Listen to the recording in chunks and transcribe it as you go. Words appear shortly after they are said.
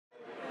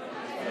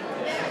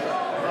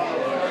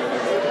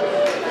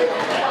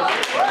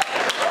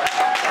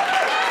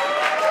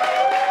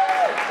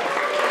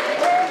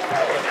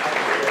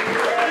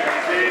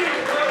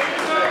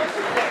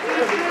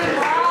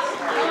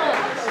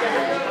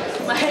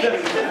Hello,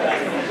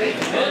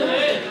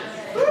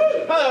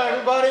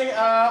 everybody.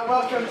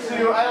 Welcome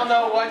to, I don't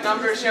know what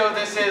number show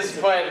this is,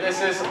 but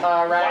this is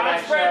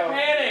Riot show.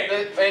 Panic.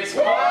 It's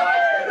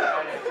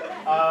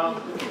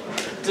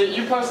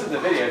you posted the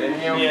video, didn't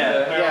you?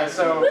 Yeah. Yeah.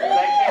 So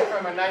that came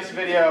from a nice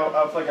video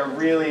of like a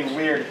really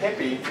weird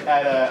hippie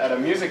at a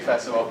music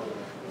festival.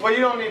 Well, you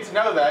don't need to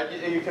know that.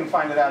 You can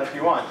find it out if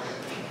you want.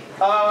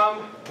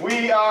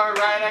 We are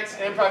Riot X,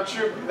 an improv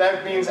troupe.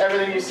 That means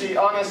everything you see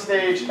on this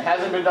stage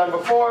hasn't been done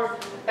before.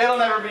 It'll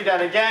never be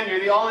done again.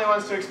 You're the only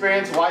ones to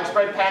experience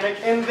widespread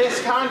panic in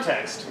this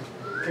context.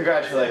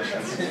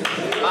 Congratulations.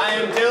 I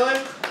am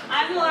Dylan.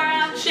 I'm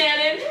Laura.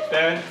 Shannon.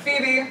 Ben.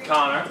 Phoebe.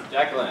 Connor.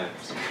 Jacqueline.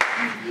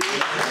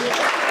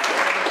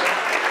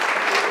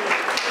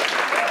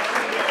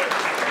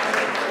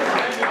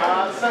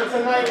 So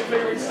tonight we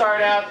figured we'd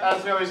start out,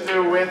 as we always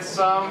do, with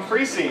some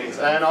free scenes.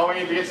 And all we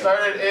need to get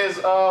started is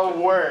a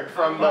word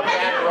from the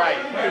back right.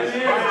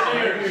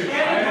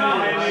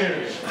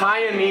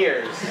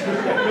 Pioneers.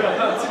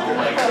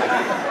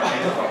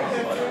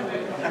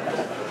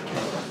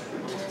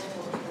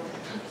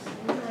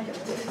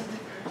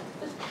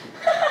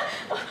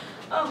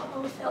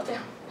 Oh, it fell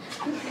down.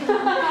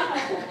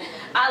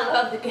 I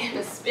love the game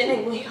of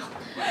spinning wheel.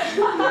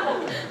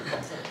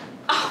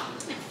 Oh,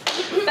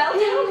 fell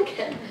down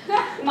again.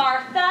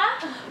 Martha?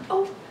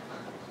 Oh,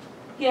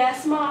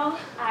 yes, Mom?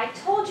 I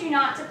told you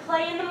not to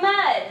play in the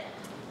mud.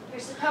 You're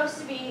supposed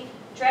to be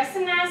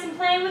dressing nice and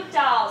playing with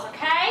dolls,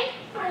 okay?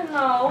 I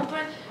know,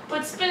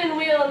 but spinning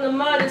wheel in the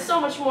mud is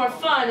so much more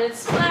fun. It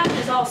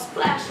splashes all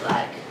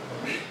splash-like.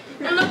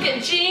 And look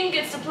at Jean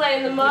gets to play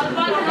in the mud,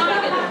 but I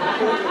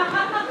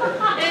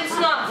get... It's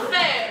not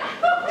fair.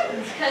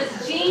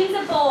 Because Jean's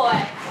a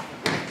boy.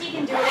 He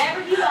can do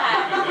whatever he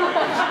likes.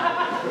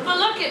 But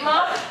look at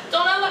Mom.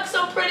 Don't I look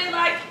so pretty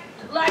like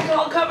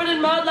all covered in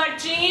mud like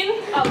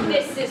Jean? Oh,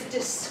 this is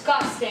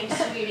disgusting,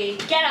 sweetie.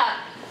 Get up.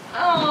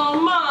 Oh,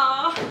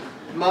 Ma.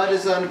 Mud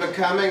is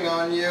unbecoming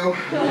on you.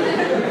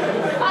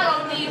 I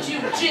don't need you,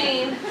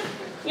 Jean.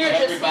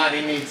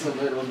 Everybody needs a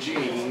little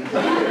Jean.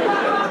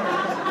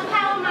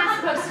 How am I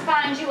supposed to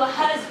find you a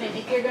husband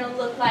if you're going to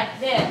look like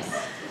this?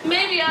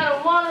 Maybe I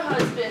don't want a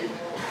husband.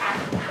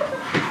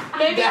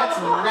 Maybe That's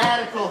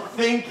radical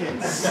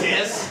thinking,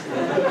 sis.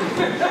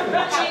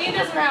 Jean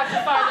doesn't have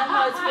to find a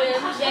husband.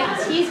 Yeah,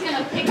 because he's going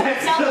to pick That's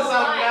himself because a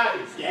I'm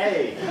wife. not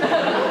gay.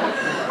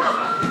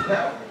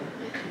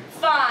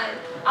 Fine,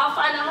 I'll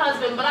find a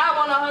husband, but I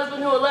want a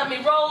husband who will let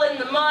me roll in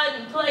the mud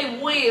and play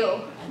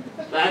wheel.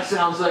 That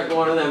sounds like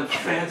one of them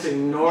fancy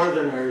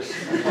northerners.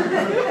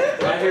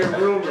 I hear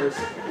rumors.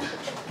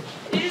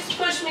 You just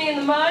push me in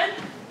the mud?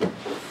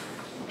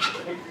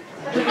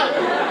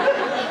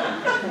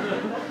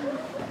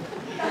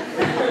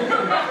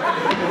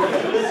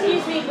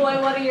 Excuse me, boy,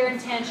 what are your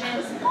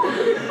intentions?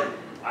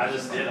 I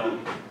just did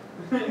them.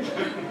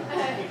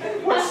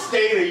 What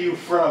state are you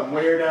from,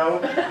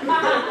 weirdo?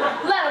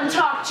 Let him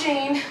talk,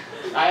 Jean.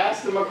 I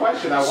asked him a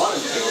question. I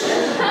wanted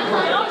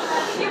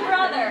to. Your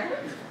brother.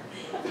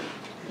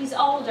 He's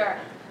older.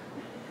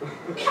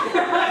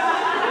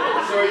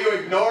 So are you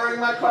ignoring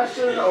my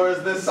question, or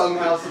is this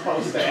somehow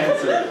supposed to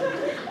answer it?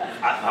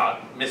 I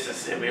thought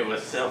Mississippi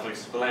was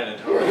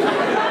self-explanatory.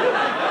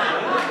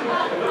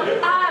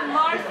 I'm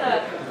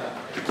Martha.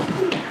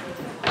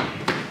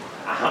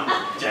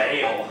 I'm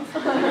Dale.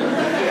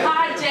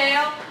 Hi,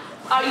 Dale.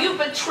 Are you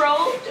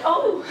betrothed?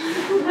 Oh.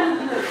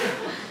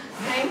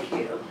 Thank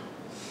you.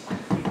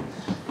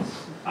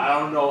 I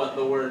don't know what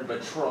the word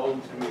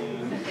betrothed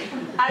means.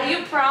 Are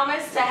you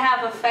promised to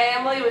have a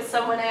family with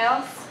someone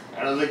else?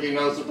 I don't think he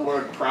knows what the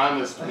word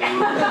promised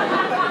means.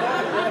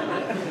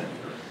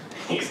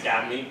 He's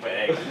got me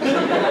pegged.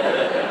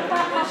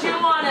 Would you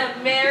want to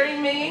marry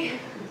me?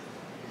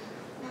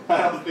 I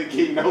don't think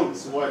he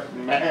knows what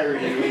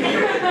marrying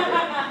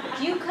means.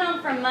 Do you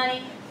come from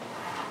money?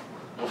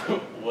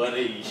 What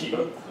do you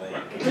think?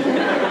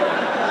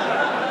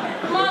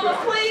 Mama,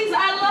 please,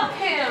 I love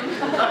him.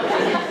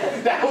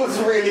 That was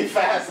really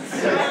fast.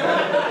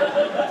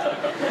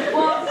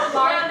 Well,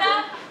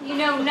 Martha, you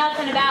know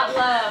nothing about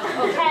love,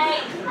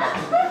 okay?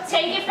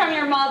 Take it from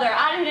your mother.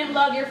 I didn't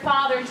love your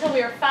father until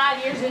we were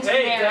 5 years into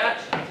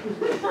marriage.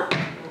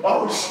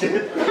 Oh,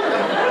 shit.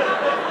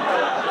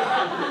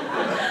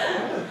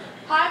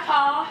 Hi,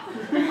 Pa.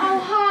 Oh,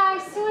 hi,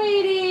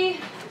 sweetie.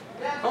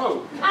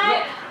 Oh.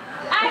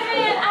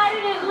 I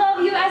didn't love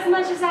you as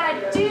much as I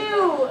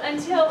do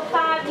until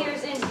 5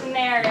 years into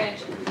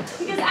marriage.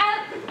 Because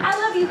I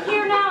love you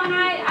here now, and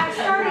I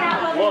started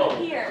out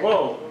loving you here.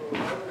 Whoa.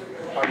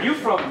 Are you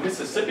from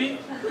Mississippi?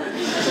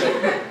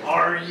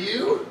 Are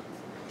you?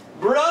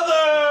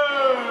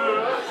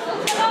 Brother!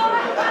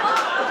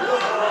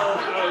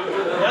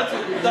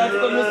 That's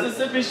the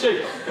Mississippi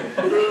shake.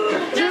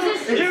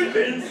 You've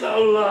been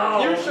so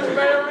long. You should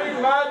marry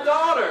my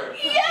daughter.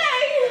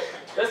 Yay!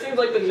 That seems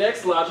like the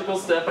next logical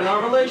step in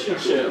our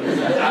relationship.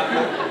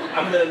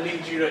 I'm gonna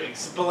need you to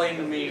explain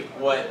to me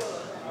what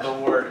the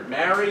word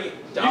marry,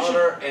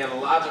 daughter, and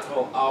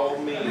logical all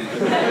mean.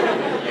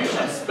 You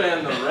should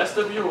spend the rest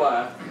of your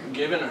life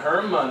giving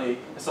her money,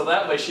 so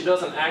that way she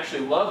doesn't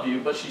actually love you,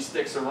 but she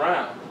sticks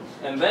around.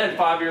 And then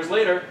 5 years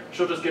later,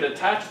 she'll just get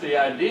attached to the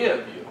idea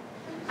of you.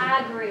 I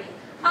agree.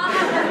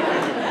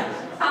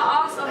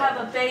 I'll also have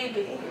a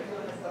baby.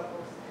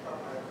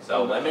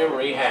 So let me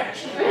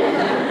rehash.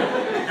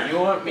 You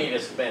want me to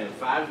spend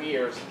 5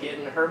 years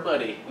getting her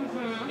buddy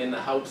in the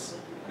hopes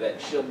that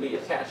she'll be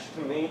attached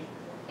to me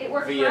It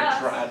worked via for us.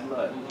 dried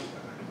mud?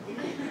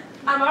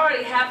 I'm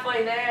already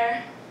halfway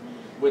there.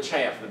 Which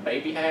half, the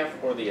baby half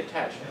or the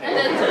attached half?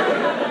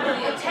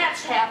 The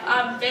attached half,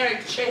 I'm very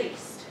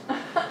chaste. You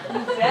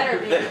better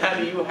be. Then how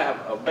do you have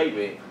a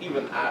baby?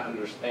 Even I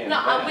understand No,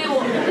 that.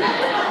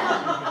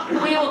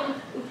 we will,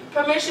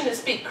 permission to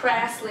speak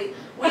crassly,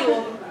 we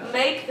will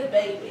make the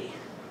baby.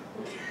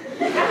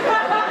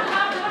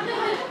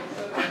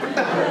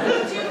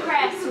 Too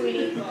crass,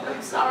 sweetie.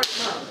 I'm sorry,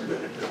 Mom.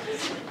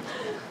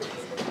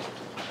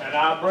 And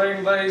I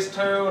bring these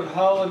two in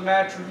holy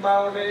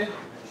matrimony.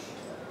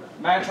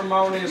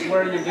 Matrimony is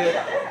where you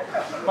get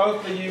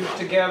both of you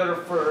together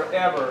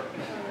forever.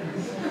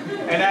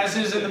 And as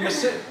is in the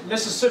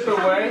Mississippi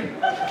way,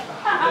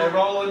 they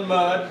roll in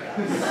mud.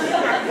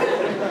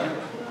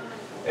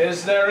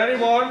 Is there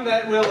anyone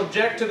that will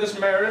object to this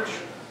marriage?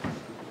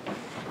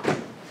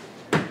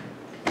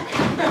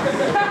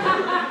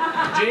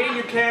 Gene,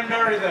 you can't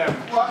marry them.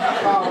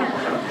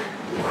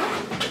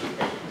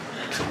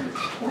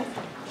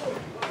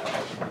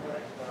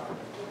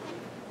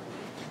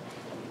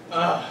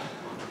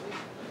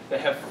 They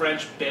have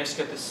French bisque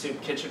at the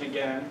soup kitchen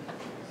again.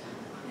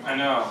 I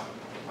know.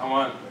 I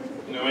want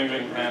New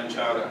England clam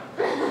chowder.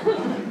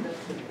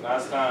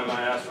 Last time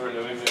I asked for a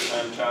New England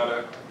clam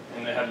chowder,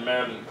 and they had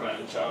Maryland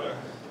clam chowder.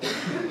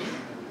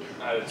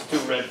 It's too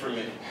red for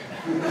me.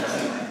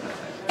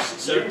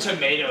 So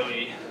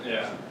tomatoey.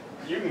 Yeah.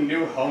 You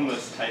new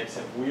homeless types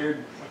have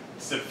weird,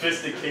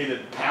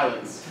 sophisticated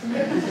palates.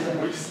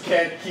 We just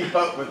can't keep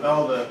up with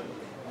all the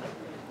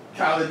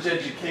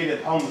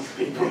college-educated homeless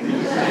people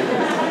these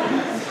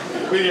days.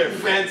 With your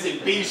fancy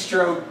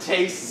bistro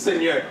tastes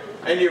and your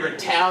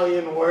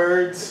Italian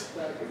words.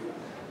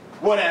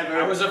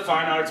 Whatever. I was a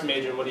fine arts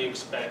major, what do you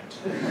expect?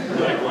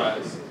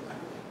 Likewise.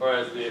 Or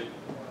as the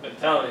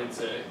Italians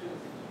say,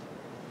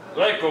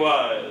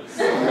 likewise.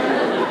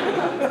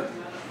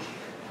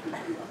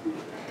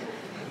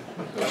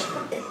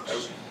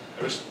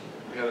 I wish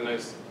we had a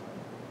nice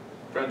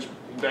French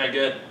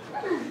baguette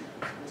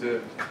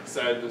to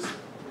side this.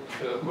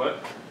 What?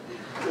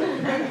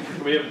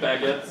 We have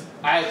baguettes?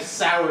 I have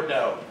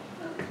sourdough.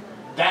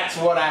 That's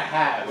what I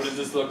have. What does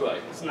this look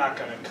like? It's not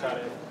gonna cut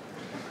it.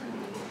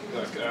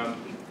 Look,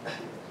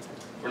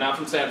 we're not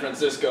from San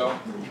Francisco.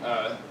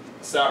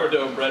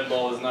 Sourdough bread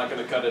bowl is not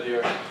going to cut it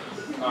here.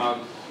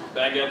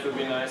 Baguette would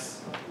be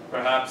nice.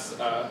 Perhaps,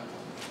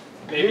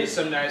 Maybe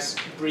some nice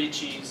brie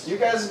cheese. You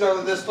guys know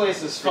that this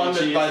place is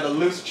funded by the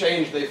loose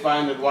change they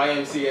find in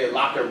YMCA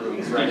locker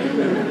rooms, right?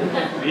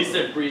 he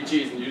said brie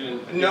cheese and you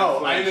didn't.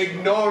 No, I'm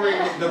ignoring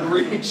the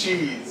brie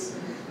cheese.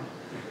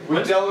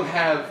 We don't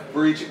have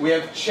brie cheese. We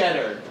have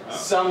cheddar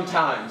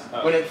sometimes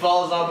when it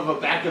falls off of the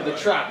back of the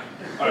truck.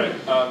 Alright,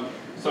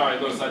 sorry,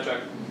 a little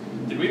sidetrack.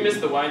 Did we miss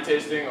the wine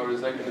tasting or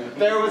is that going to...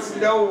 There was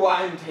no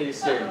wine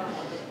tasting.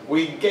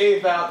 We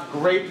gave out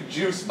grape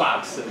juice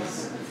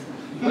boxes.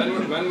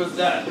 When was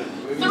that?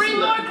 3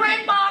 more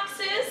grape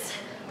boxes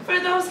for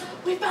those.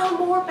 We found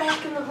more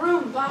back in the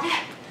room, Bob.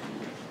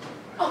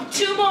 Oh,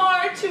 2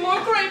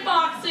 more grape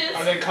boxes.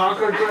 Are they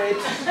Concord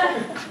grapes?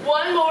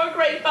 1 more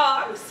grape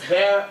box.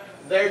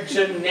 They're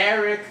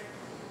generic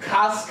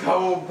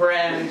Costco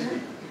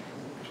brand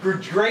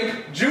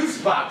grape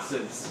juice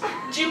boxes.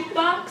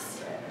 Jukebox?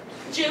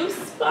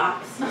 Juice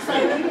box?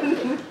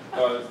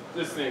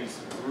 This thing's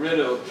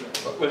riddled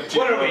with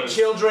What are we, GMOs.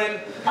 children?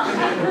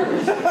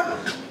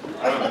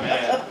 Oh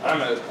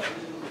man,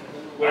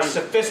 We're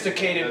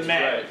sophisticated that's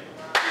men. right.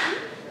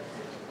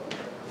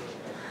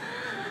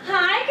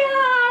 Hi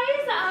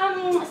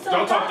guys. So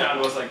Don't talk down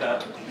to us like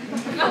that.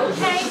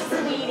 Okay,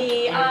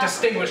 sweetie.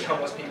 Distinguished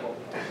homeless people.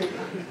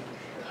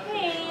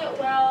 Hey,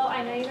 well,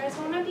 I know you guys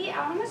want to be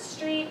out on the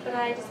street, but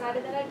I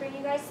decided that I'd bring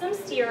you guys some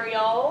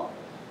cereal.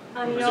 You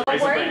Was know it what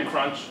Raisin word? Bran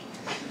Crunch?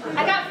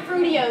 I got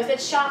Fruitios.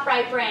 It's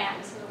ShopRite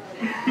brand.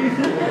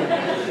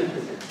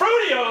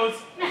 Fruitios!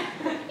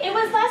 It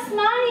was less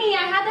money.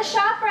 I had the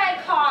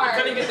ShopRite card.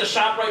 Couldn't get the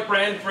ShopRite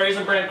brand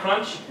Raisin Bran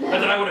Crunch?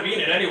 Not that I would have eaten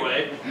it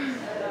anyway.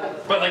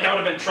 But like I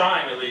would have been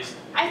trying at least.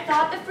 I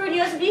thought the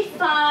Fruitios would be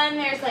fun.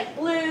 There's like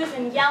blues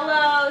and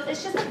yellows.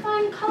 It's just a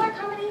fun color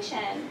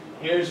combination.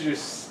 Here's your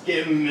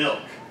skim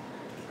milk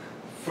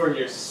for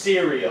your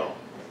cereal.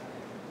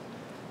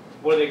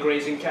 What are they,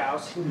 grazing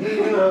cows? Thank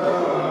you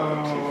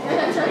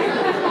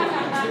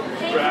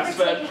Grass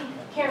for fed. taking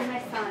care of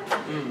my son.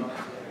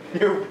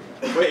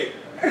 Wait.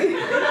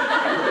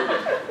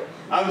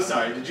 I'm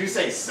sorry, did you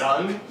say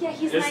son? Yeah,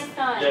 he's Yes, my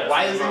son. yes.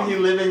 Why isn't he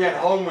living at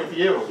home with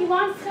you? He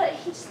wants to,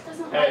 he just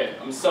doesn't Hey,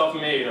 I'm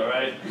self-made,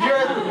 alright?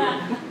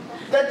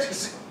 That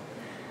just...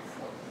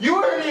 You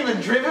weren't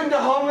even driven to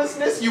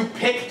homelessness, you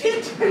picked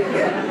it?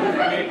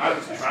 I mean, I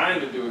was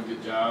trying to do a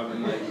good job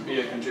and like be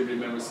a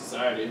contributing member of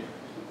society.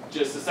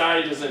 Just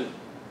society doesn't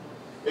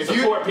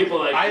support people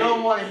like I me.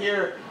 don't want to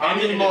hear I'm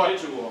an any more.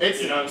 individual,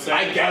 It's, you know what I'm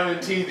saying? I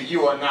guarantee that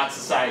you are not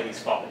society's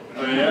fault.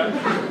 Oh yeah?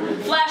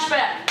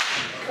 Flashback.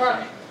 Come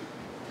on.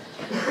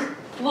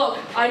 Look,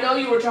 I know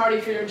you were tardy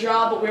for your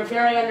job, but we're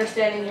very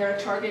understanding here at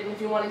Target, and if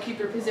you want to keep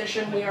your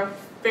position, we are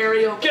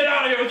very okay. Get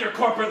out of here with your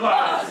corporate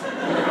lies!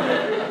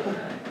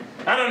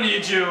 I don't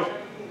need you.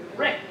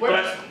 Rick,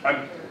 where?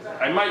 But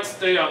I might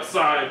stay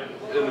outside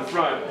in the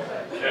front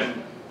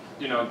and,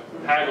 you know,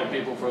 haggle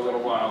people for a little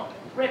while.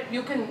 Rick,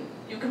 you can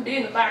be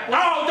in the back.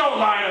 Oh, don't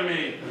lie to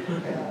me!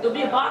 There'll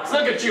be a box.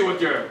 Look at you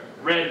with your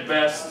red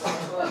vest,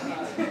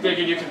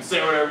 thinking you can say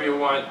whatever you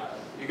want.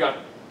 You got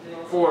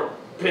 4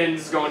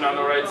 pins going down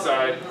the right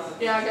side.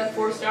 Yeah, I got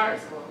 4 stars.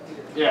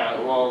 Yeah,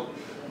 well,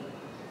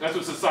 that's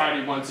what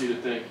society wants you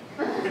to think.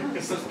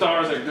 The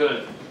stars are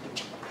good.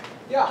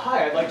 Yeah,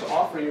 hi, I'd like to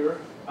offer you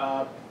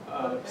a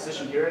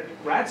position here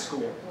at grad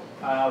school.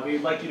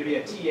 We'd like you to be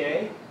a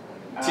TA.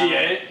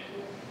 TA?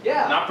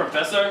 Yeah. Not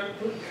professor?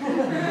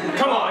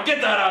 Come on,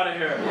 get that out of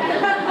here.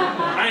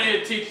 I need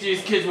to teach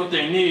these kids what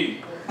they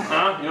need.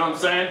 Huh? You know what I'm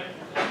saying?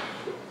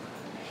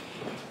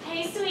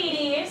 Hey,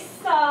 sweetie.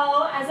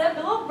 So, as a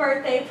little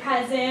birthday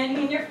present,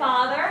 me and your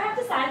father have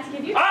decided to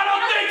give you I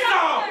don't think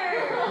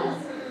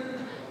so!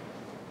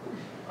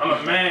 I'm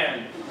a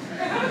man.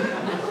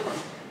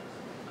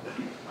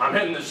 I'm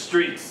hitting the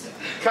streets.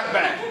 Cut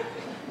back.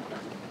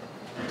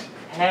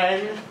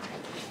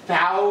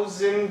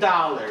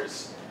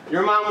 $10,000.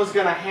 Your mom was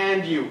gonna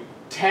hand you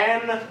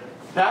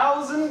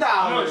 $10,000.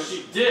 No,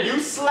 she did. You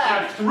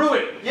slapped. I threw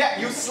it. Yeah,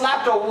 you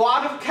slapped a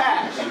wad of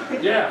cash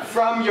Yeah.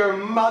 from your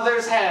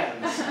mother's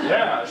hands.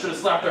 Yeah, I should have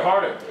slapped her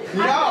harder.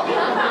 No. No, you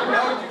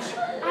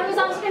I was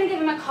also going to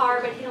give him a car,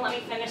 but he didn't let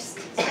me finish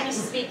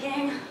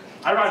speaking.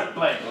 I ride a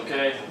blank,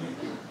 okay?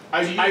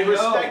 I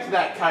respect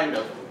that kind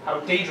of. How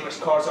dangerous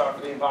cars are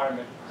for the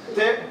environment.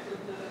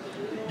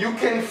 You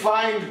can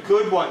find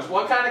good ones.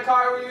 What kind of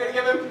car were you gonna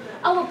give him?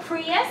 Oh, a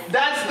Prius?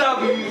 That's the.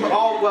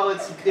 Oh well,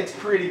 it's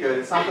pretty good.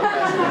 It's not the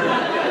best.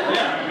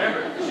 Yeah, I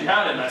remember. She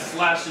had it and I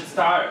slashed its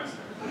tires.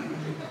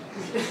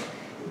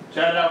 She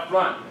had it out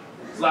front.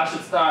 Slashed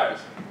its tires.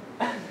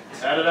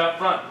 Had it out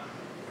front.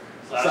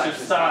 Slashed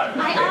its tires.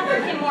 I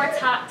offered him more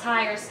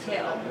tires,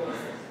 too.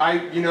 I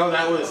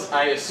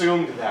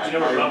assumed that. Do you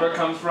know where rubber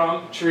comes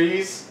from?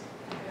 Trees?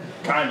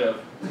 Kind of.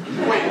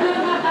 Wait,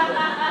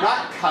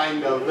 not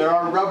kind of. There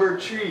are rubber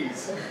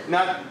trees.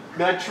 Not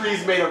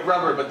trees made of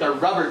rubber, but they're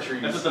rubber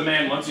trees. That's what the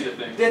man wants you to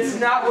think. That's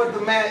not what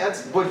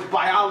that's what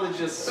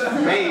biologists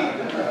made.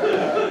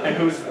 And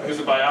who's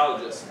a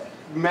biologist?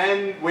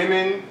 Men,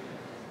 women,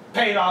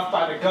 Paid off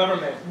by the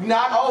government.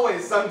 not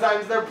always.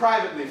 Sometimes they're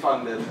privately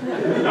funded.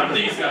 Not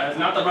these guys,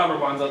 not the rubber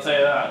ones, I'll tell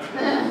you that.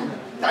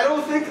 I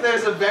don't think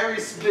there's a very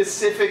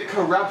specific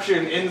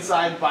corruption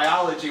inside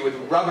biology with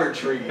rubber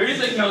trees. Who do you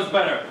think knows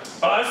better?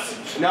 Us?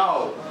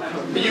 No.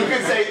 You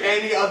could say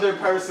any other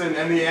person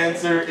and the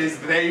answer is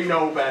they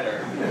know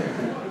better.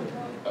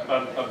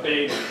 A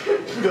baby.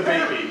 The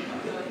baby.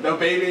 The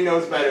baby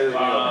knows better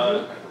than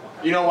you.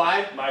 You know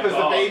why? My Because the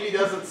dog. baby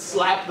doesn't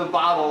slap the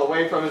bottle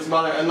away from his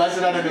mother unless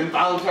it had an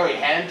involuntary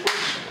hand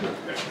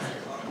twitch.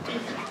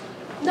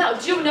 No,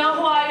 do you know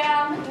who I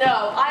am?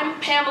 No, I'm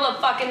Pamela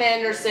fucking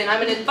Anderson.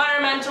 I'm an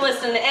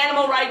environmentalist and an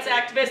animal rights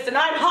activist, and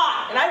I'm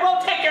hot, and I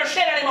won't take your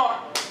shit anymore.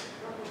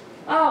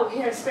 Oh,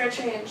 here, spare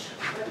change.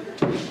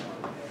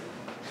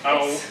 I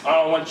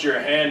don't want your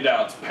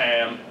handouts,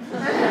 Pam.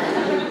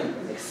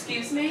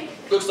 Excuse me?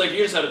 Looks like you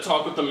just had to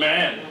talk with the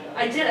man.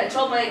 I did. I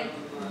told my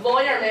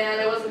lawyer man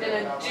I wasn't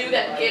gonna do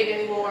that gig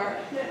anymore.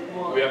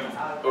 We have an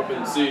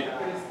open seat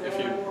if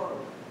you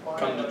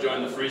come to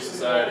join the Free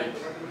Society.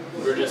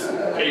 We're just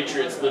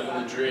patriots living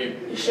the dream.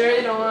 You sure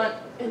you don't want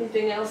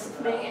anything else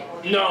with me?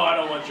 No, I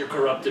don't want your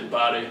corrupted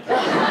body.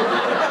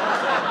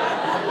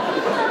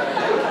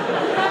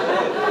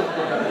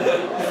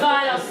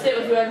 Fine, I'll sit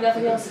with you. I have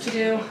nothing else to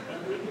do.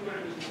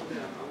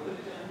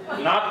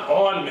 Not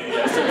on me.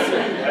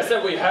 I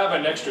said we have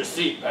an extra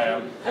seat,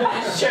 Pam.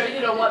 Sure you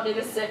don't want me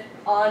to sit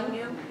on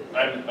you?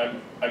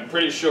 I'm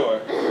pretty sure.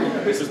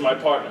 This is my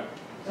partner.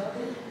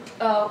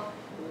 Oh.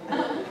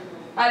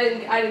 I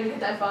didn't get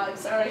that vibe,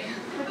 sorry.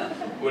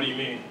 What do you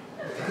mean?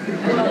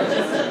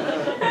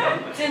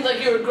 It seems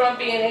like you were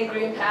grumpy and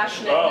angry and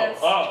passionate.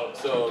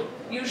 That's So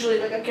usually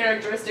like a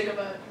characteristic of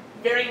a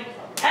very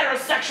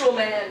heterosexual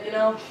man, you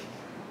know?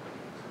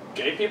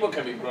 gay people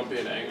can be grumpy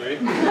and angry.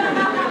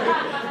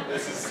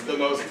 This is the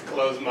most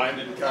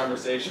closed-minded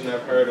conversation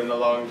I've heard in a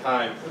long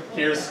time.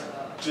 Here's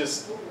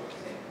just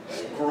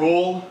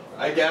gruel,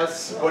 I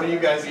guess. What do you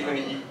guys even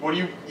eat? What do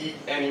you eat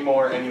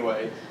anymore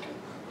anyway?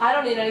 I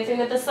don't eat anything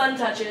that the sun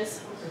touches.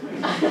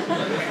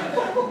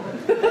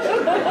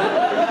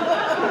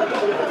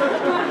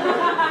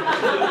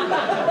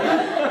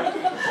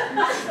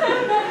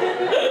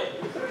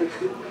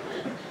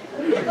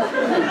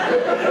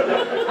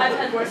 I've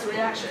had worse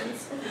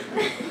reactions.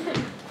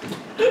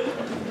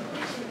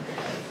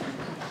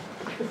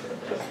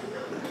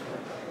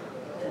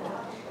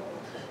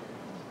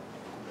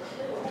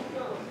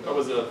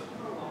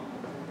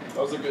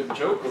 good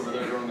joke over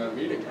there during that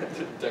meeting,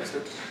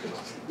 Dexter.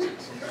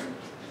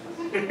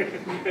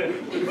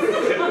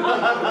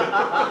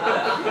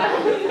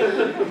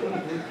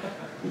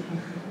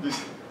 You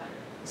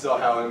saw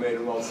how I made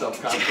him all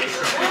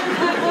self-conscious.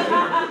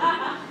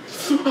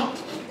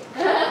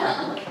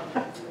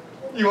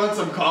 You want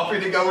some coffee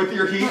to go with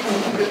your heat?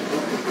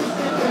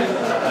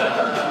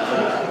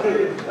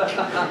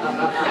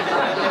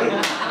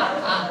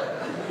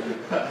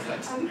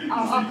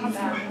 I'll come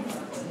back.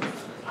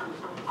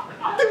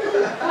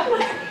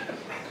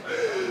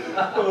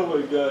 Oh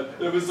my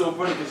god, it was so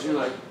funny because you're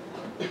like,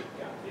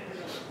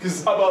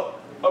 how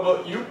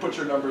about you put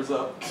your numbers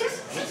up? I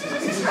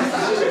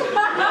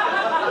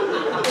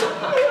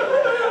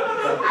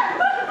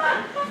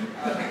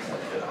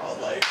was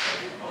like,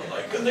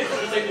 because they said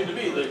the same thing to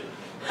me, like,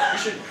 you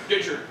should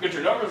get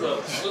your numbers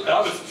up. And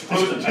I was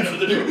frozen, I didn't know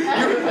what to do.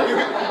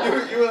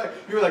 You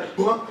were like,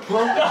 what?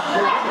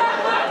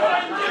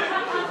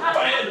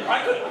 I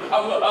couldn't.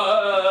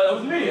 That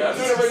was me. I'm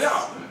doing it right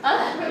now.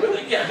 But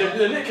like, yeah,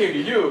 then it came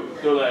to you.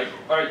 They're like,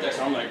 all right,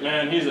 Dexter. I'm like,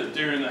 man, he's a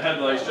deer in the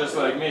headlights just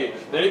like me.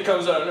 Then he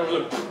comes out and they're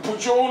like,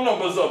 put your own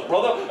numbers up,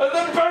 brother. And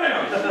then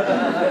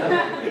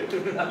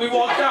bam! We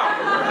walked out.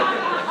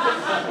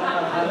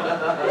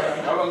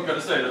 I wasn't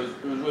going to say, it was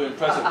really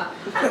impressive.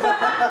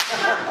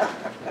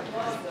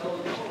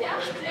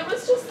 Yeah, it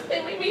was just,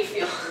 it made me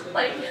feel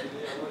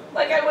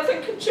like I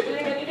wasn't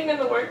contributing anything in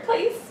the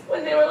workplace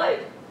when they were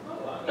like,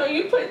 no,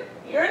 you put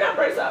your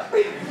numbers up.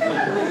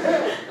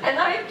 And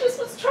I just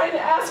was trying to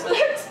ask for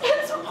their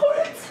expense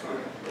reports.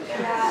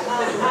 Yeah,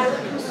 I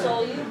would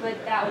console you,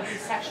 but that would be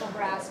sexual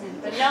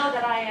harassment. But know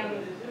that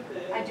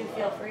I do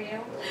feel for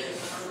you.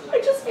 I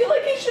just feel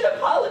like he should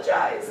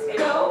apologize, you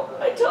know?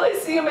 Until I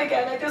see him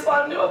again, I just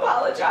want him to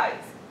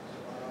apologize.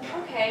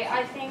 Okay,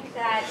 I think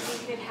that we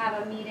could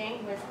have a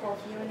meeting with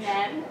both you and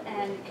them,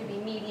 and it could be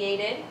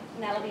mediated,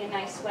 and that'll be a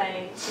nice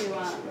way to,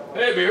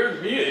 Hey, Beard,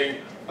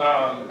 meeting. Is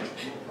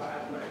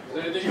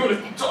there anything you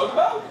want to talk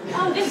about?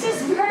 Oh, this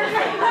is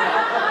perfect.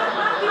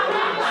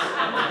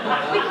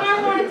 We kind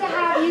of wanted to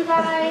have you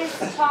guys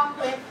talk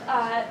with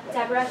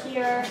Deborah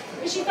here,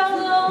 because she felt a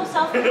little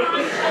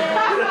self-conscious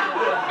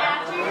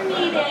after your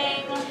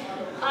meeting.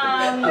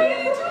 Why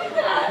are you doing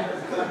that?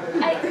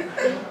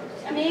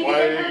 Maybe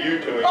Why are you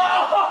doing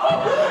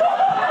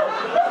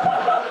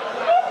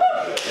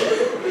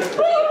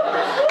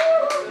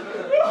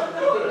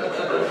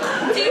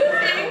Do you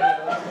think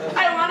I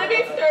want to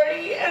be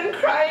 30 and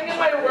crying in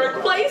my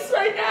workplace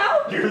right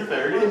now? You're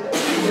 30?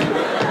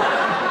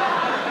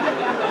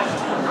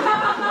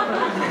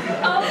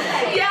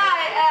 Okay. Yeah,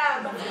 I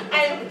am.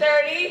 I'm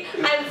 30,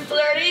 I'm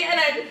flirty, and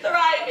I'm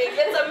thriving.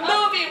 It's a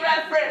movie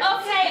reference.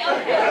 Okay.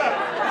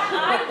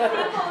 I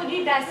think what would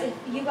be best if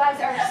you guys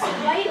are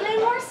slightly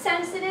more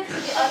sensitive to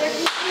the other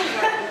people in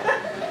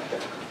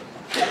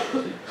the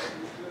room.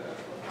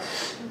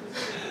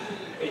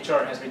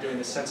 HR has me doing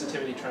this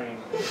sensitivity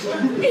training. Is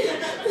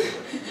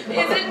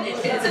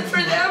it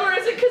for them or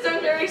is it because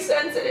I'm very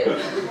sensitive?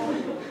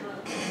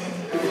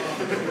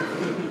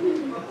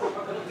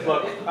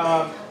 Look,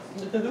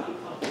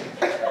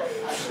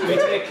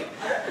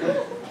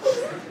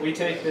 we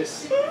take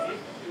this.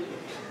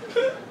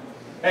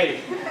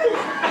 Hey,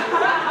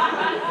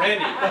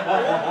 Randy,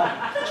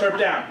 chirp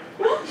down.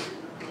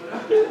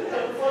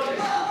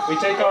 We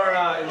take our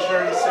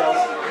insurance sales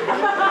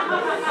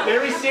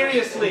very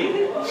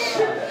seriously.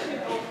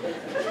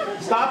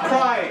 Stop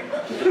crying.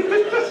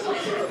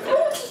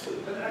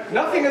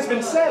 Nothing has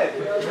been said.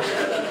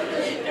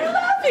 You're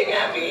laughing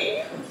at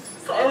me.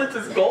 Silence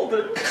is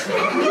golden.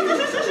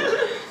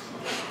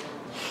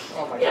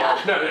 Oh my Yeah.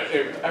 No.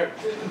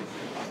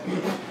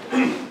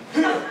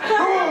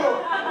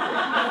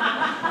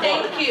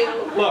 Thank you.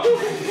 Look.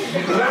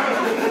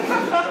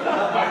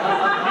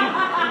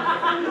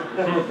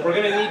 We're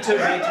going to need to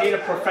maintain a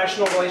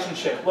professional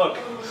relationship. Look,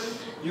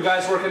 you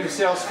guys work in the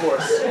sales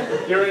force.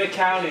 You're in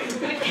accounting.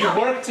 You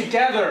work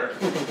together.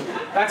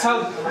 That's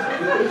how...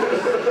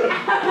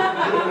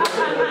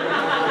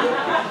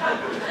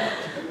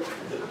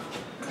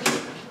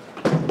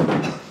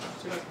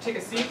 Take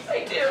a seat.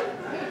 I do.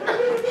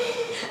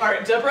 All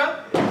right,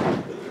 Deborah,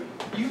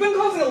 you've been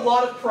causing a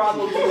lot of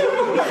problems.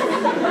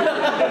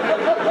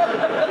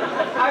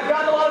 I've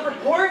gotten a lot of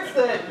reports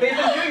that they've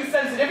been doing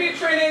sensitivity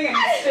training and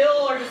you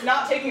still are just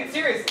not taking it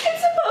seriously. It's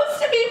supposed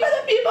to be for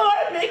the people who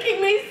are making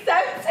me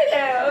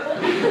sensitive.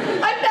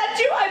 I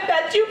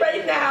bet you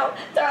right now,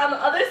 they're on the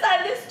other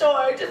side of the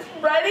store just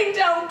writing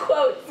down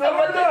quotes. No.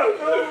 Remember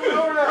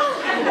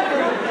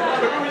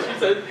when she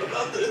said,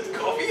 it's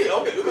coffee?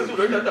 Okay,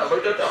 write that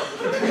down.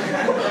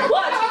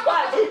 What?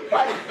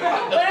 Why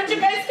don't you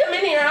guys come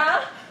in here,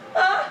 huh?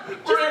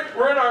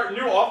 We're in our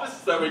new office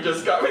that we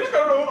just got. We just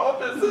got our own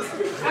offices.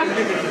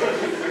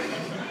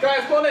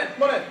 Guys, come on in.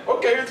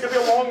 Okay, it's gonna be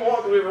a long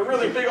walk. We have a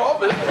really big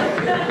office.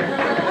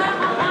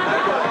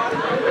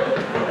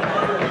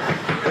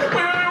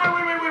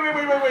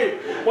 Wait.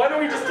 Why don't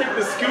we just take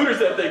the scooters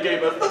that they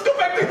gave us? Let's go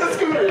back to the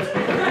scooters.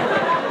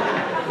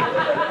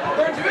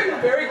 They're doing a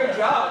very good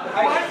job.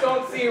 Why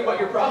don't see what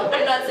your problem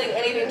I'm is. not saying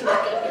anything to look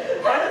at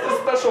me. Mine is a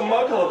special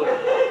mug holder.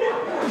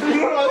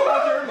 You want to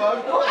watch your mug?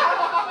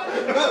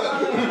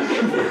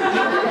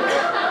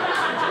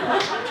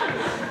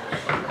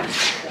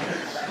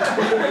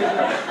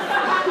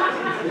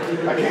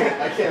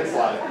 I can't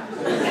slide it.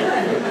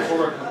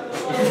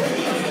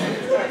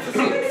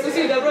 So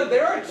see, Deborah,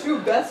 there are 2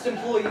 best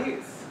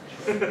employees.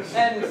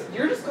 And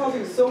you're just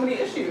causing so many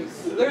issues.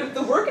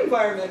 The work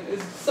environment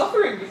is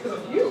suffering because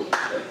of you.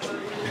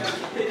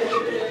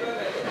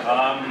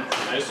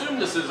 I assume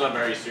this is a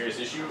very serious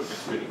issue if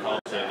it's been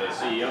called to the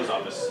CEO's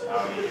office.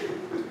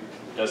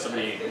 Does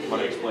somebody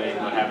want to explain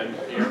what happened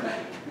here?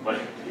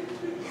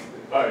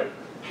 Alright.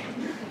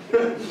 So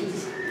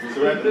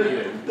we're at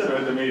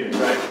the meeting,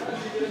 right?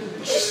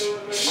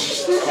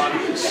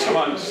 Come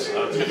on.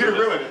 You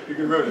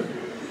can ruin it.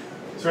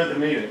 So we're at the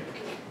meeting.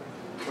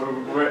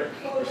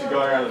 We should go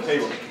around the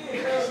table.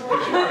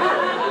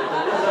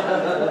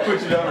 Put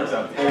your numbers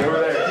up. And over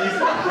there,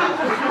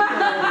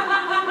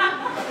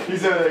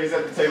 he's over there, he's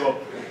at the table,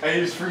 and he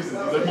just freezes. He's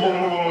like,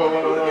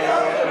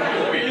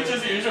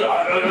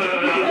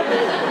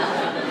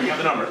 We got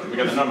the number. We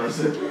got the numbers.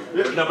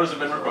 The numbers have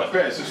been requested.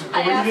 yeah, so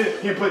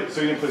he didn't put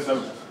his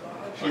numbers.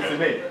 She gets to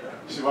me.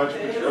 So why don't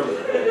you put your numbers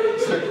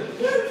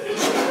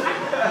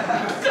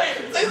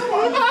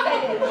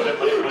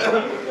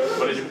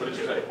What did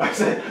you say? I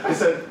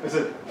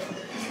said,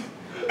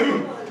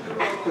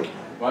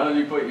 why don't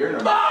you put your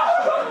number?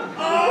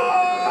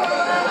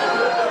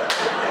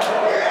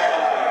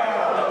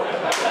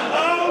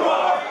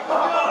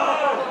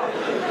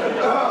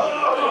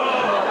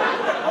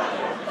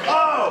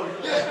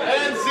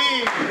 And see.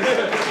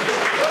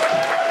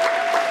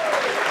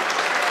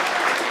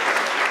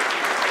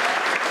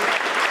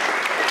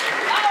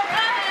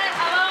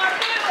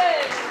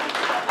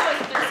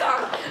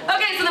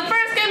 Okay, so the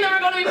first game that we're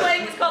going to be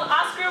playing is called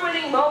Oscar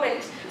Winning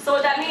Moment. So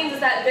what that means is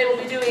that they will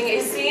be doing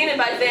a scene, and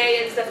by they,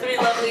 it's the 3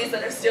 lovelies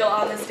that are still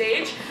on the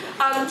stage.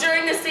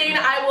 During the scene,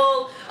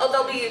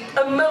 they'll be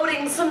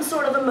emoting some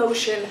sort of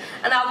emotion,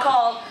 and I'll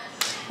call,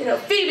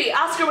 Phoebe,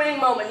 Oscar Winning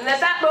Moment. And at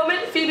that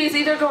moment, Phoebe's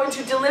either going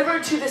to deliver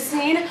to the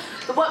scene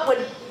what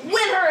would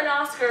win her an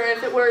Oscar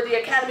if it were the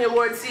Academy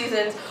Award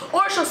seasons,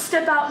 or she'll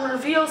step out and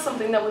reveal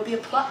something that would be a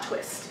plot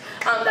twist.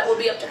 That will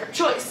be up to her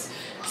choice.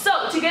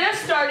 So, to get us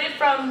started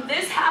from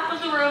this half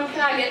of the room,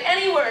 can I get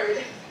any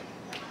word?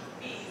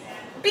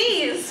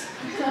 Bees.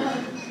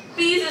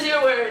 Bees is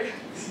your word.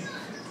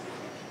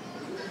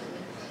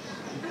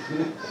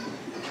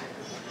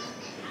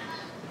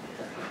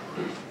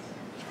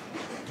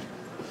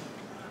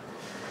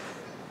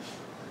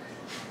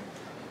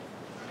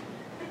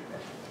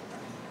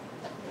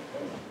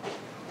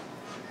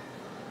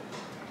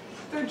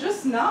 They're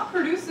just not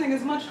producing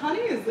as much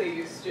honey as they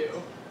used to.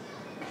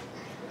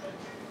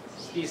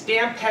 These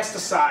damn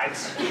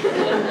pesticides.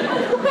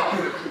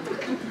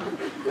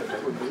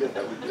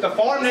 The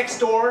farm next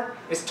door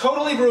is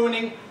totally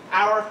ruining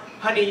our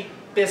honey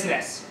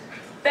business.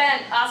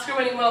 Ben, Oscar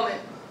Winning Moment.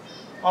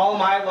 All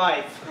my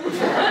life.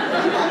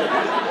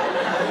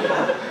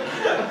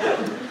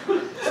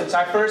 Since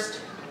I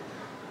first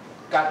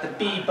got the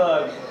bee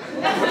bug,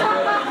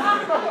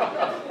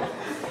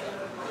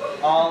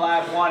 all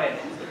I've wanted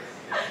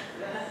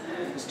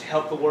is to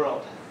help the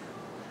world.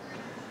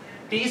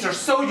 Bees are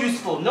so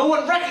useful. No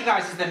one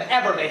recognizes them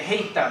ever. They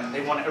hate them.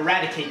 They want to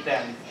eradicate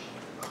them.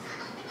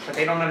 But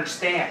they don't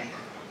understand.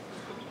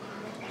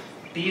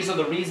 Bees are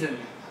the reason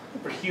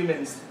for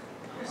humans'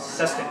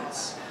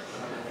 sustenance.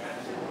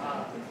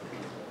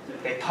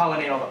 They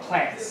pollinate all the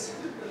plants.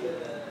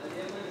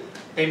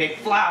 They make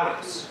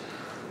flowers.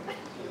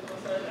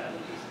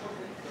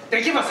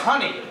 They give us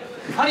honey.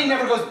 Honey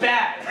never goes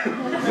bad.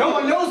 No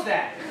one knows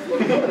that.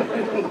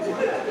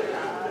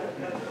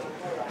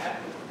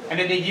 And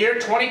in the year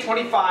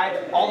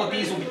 2025, all the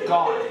bees will be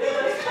gone.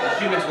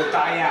 And humans will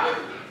die out.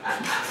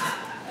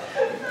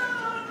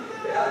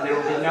 And there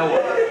will be no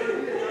one.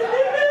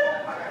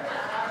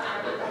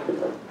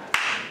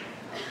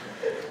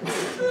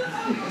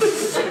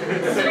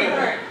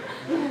 Sweetheart,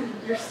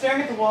 you're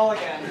staring at the wall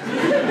again.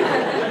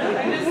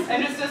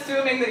 I'm just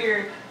assuming that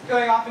you're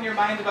going off in your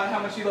mind about how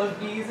much you love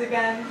bees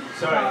again.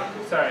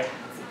 Sorry.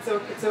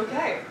 It's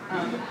okay.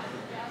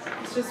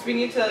 It's just we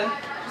need to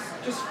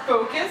just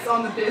focus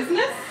on the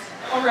business,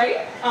 all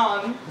right?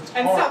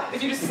 And stop.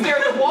 If you just stare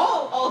at the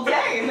wall all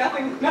day,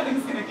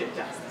 nothing's gonna get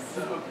done.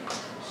 So.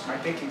 My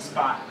thinking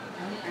spot.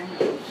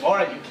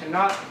 Laura, you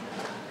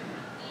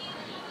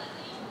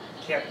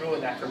can't ruin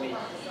that for me.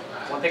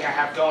 One thing I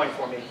have going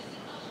for me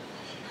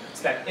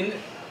is that in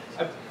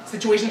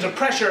situations of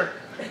pressure,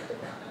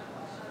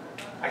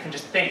 I can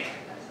just think,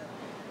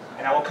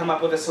 and I will come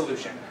up with a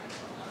solution.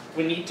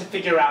 We need to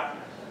figure out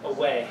a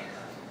way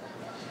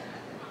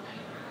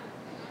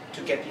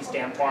to get these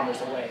damn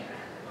farmers away.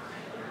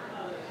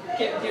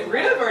 Get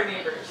rid of our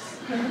neighbors.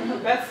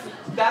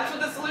 That's what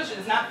the solution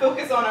is. Not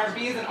focus on our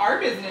bees and our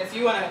business.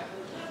 You want to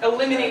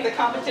eliminate the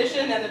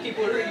competition and the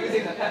people who are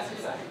using the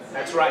pesticides.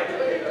 That's right.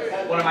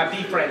 One of my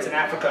bee friends in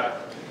Africa,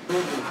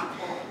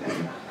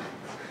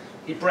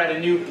 he bred a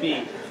new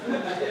bee.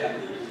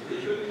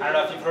 I don't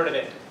know if you've heard of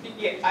it.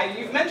 Yeah,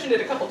 you've mentioned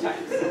it a couple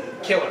times.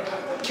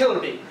 Killer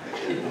bee.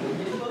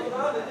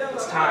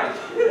 It's time.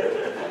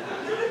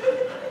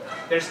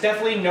 There's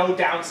definitely no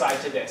downside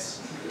to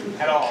this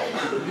at all.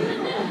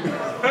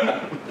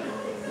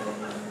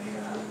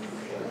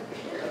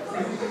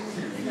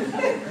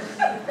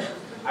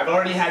 I've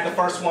already had the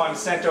first one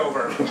sent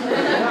over. You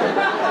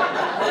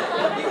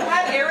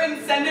had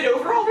Aaron send it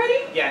over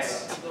already?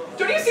 Yes.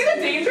 Don't you see the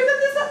danger that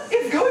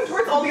this is going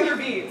towards all the other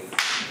bees?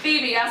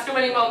 Phoebe, ask her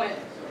winning moment.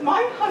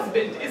 My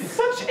husband is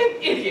such an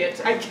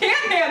idiot. I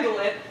can't handle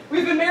it.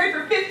 We've been married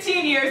for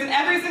 15 years, and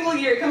every single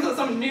year he comes up with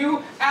some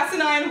new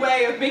asinine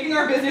way of making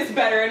our business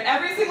better, and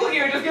every single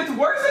year it just gets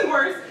worse and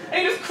worse,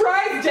 and he just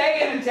cries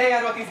day in and day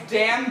out about these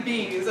damn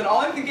bees, and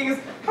all I'm thinking is,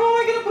 how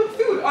am I going to put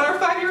food on our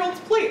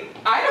 5-year-old's plate?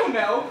 I don't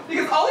know,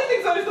 because all he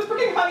thinks about is the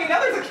freaking honey, and now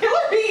there's a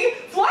killer bee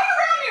flying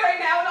around me right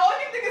now, and all I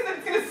can think is that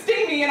it's going to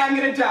sting me and I'm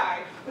going to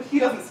die. But he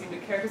doesn't seem to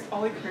care, because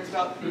all he cares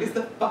about is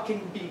the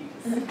fucking bees.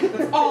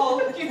 That's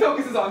all he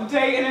focuses on,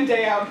 day in and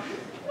day out.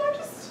 And I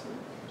just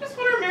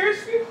want our marriage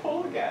to be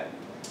whole again.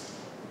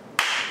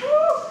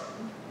 Woo!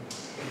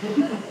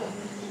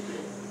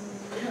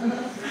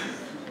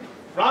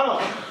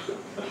 Ronald!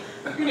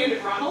 You named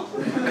it Ronald?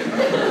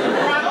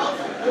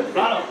 Ronald?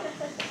 Ronald!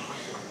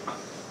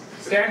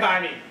 Stand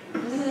by me.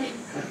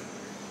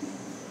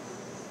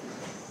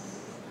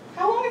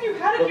 How long have you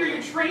had it here?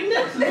 You trained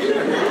it?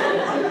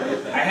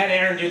 I had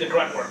Aaron do the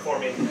grunt work for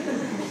me.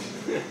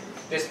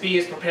 This bee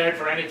is prepared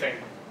for anything.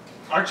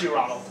 Aren't you,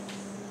 Ronald?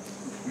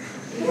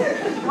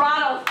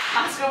 Ronald,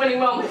 ask her winning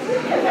moment.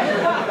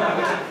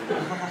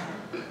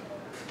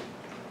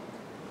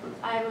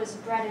 I was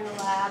bred in a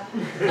lab.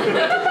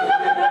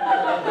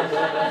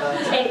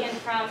 Taken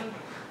from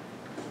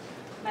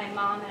my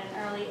mom at an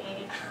early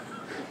age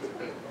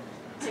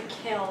to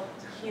kill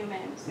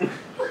humans.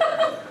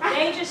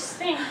 They just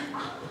think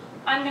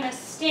I'm gonna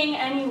sting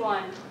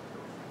anyone.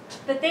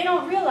 But they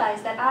don't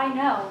realize that I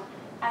know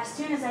as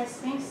soon as I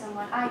sting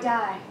someone, I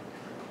die.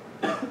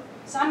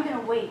 So I'm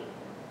gonna wait.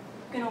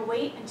 I'm gonna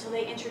wait until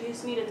they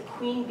introduce me to the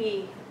queen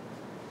bee.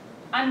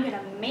 I'm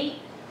gonna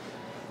mate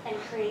and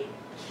create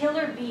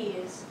killer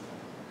bees,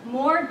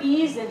 more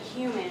bees than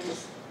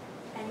humans.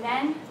 And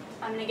then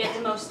I'm gonna get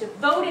the most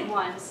devoted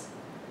ones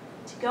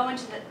to go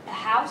into the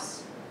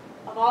house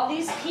of all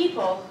these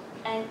people,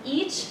 and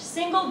each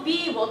single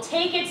bee will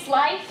take its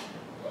life,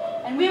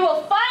 and we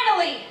will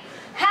finally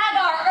have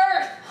our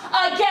Earth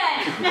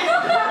again. He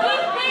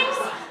thinks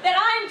that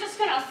I'm just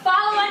gonna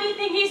follow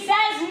anything he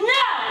says.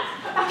 No!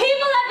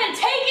 People have been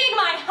taking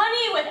my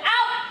honey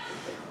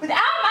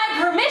without my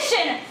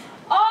permission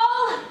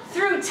all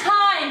through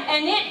time,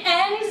 and it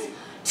ends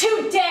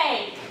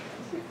today.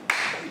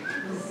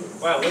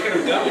 Wow, look at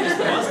him go. He just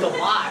buzzed a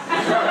lot.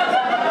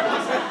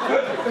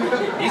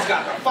 He's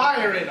got the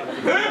fire in him.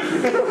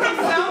 It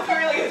sounds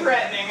really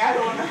threatening. I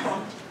don't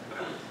know.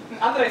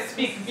 Not that I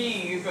speak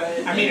bee,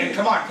 but... I mean,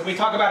 come on, can we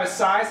talk about his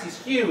size? He's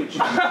huge.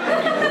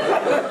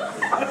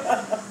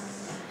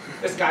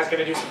 This guy's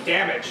gonna do some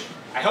damage.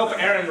 I hope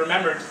Aaron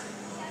remembered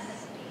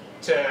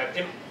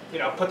to, you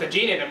know, put the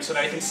gene in him so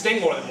that he can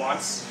sting more than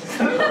once.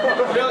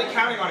 I'm really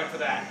counting on him for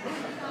that.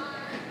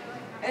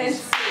 And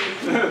see.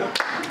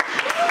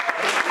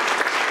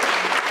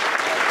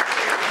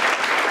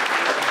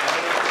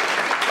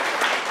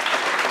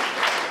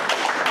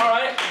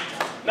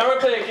 Now we're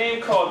going to play a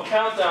game called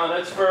Countdown.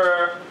 It's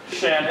for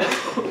Shannon,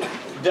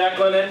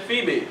 Declan, and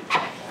Phoebe.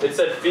 It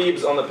said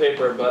Phoebes on the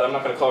paper, but I'm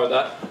not going to call her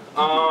that.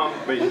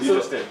 Wait, you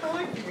just did. I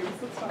like bees,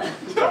 that's fine.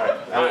 Sorry,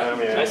 I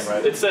mean, I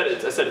said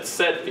it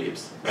said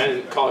Phoebes. I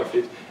didn't call her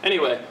Phoebes.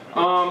 Anyway,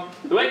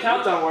 the way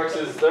Countdown works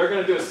is they're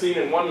going to do a scene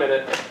in 1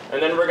 minute,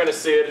 and then we're going to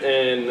see it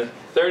in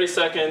 30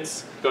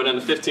 seconds, go down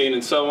to 15,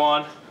 and so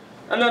on.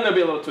 And then there'll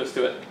be a little twist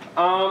to it.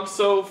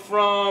 So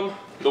from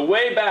the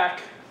way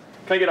back,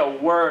 can I get a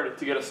word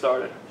to get us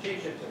started?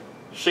 Shapeshifter.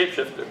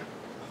 Shapeshifter.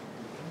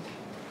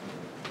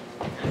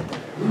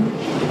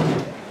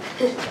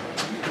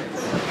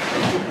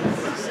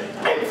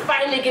 I'm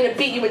finally gonna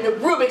beat you in the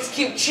Rubik's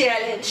Cube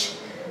challenge.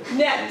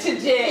 Not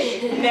today.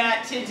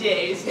 Not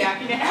today. It's not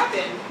gonna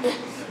happen.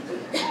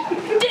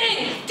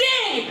 Ding!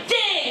 Ding!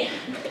 Ding!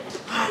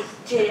 I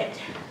did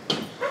it.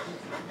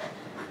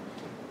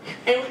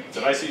 And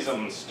Did I see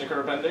some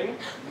sticker bending?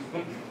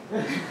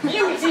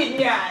 You did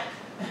not.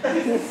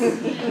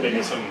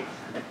 Maybe some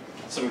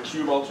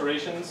cube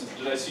alterations?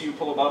 Did I see you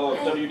pull a bottle of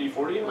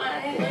WD-40?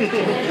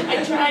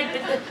 I tried,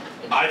 but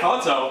I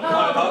thought so.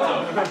 I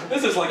thought so.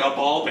 This is like a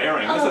ball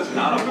bearing. This is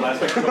not a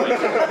plastic toy.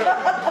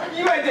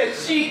 You had to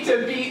cheat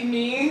to beat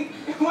me?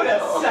 What a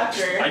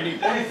sucker. I need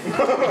that.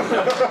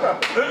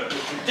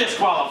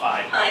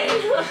 Disqualified.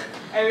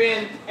 I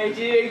mean, I did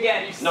it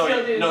again. You still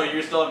did. No,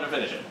 you still have to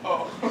finish it.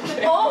 Oh,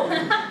 okay.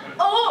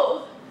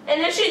 oh,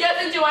 and if she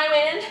doesn't, do I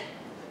win?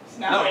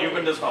 No, you've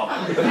been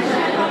disqualified.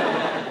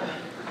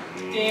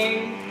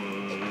 Ding.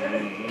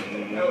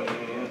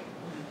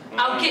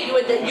 I'll get you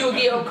at the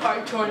Yu-Gi-Oh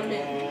card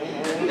tournament.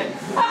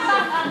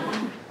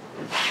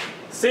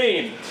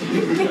 Scene.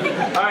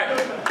 All right.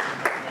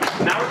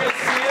 Now we're gonna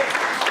see it.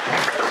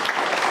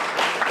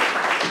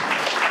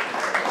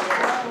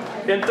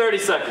 in 30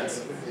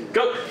 seconds.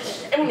 Go.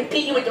 I'm gonna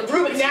beat you with the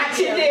Rubik's Cube. Not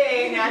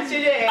today, not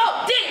today.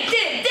 Oh, ding,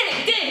 ding, ding,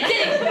 ding,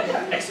 ding.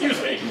 Excuse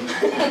me.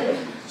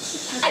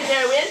 I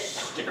dare win.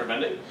 Sticker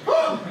bending.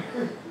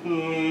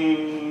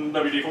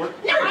 WD-4.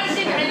 No, I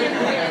didn't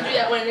do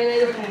that one. I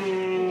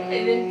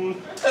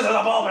didn't. This is a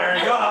ball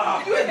bearing. You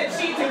had to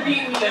cheat to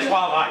beat me.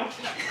 Disqualified.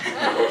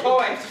 Oh,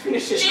 I have to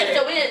finish it. She has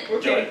to win.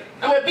 Okay.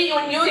 I'm gonna beat you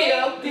in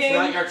Yu-Gi-Oh. Ding, It's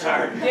not your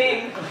turn.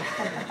 ding. I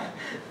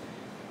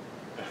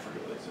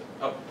forget what they said.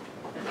 Oh.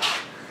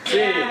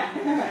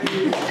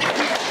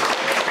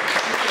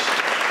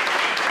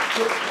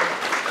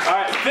 All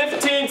right,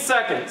 15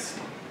 seconds.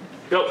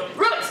 Go.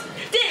 Rubik's.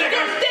 Ding, ding,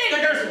 ding.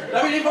 Stickers.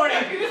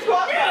 WD-40. You just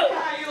walked out.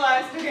 You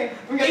lost. Okay.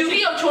 I'm gonna keep,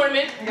 Yu-Gi-Oh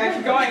tournament. I'm gonna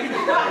keep going.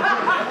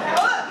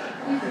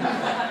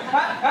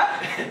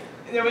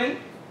 Did I win?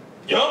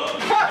 Yup.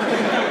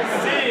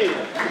 C.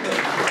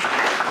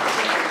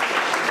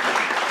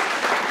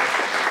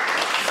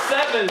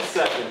 7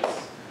 seconds.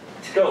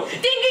 Go.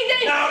 Ding, ding,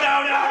 ding. No.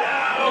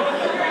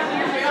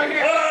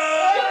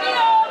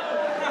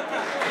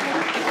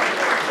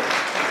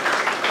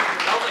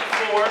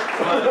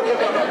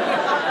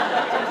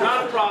 Not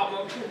a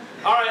problem.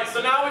 All right,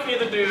 so now we can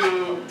either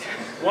do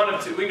one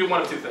of two. We can do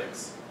one of two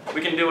things.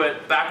 We can do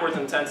it backwards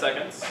in 10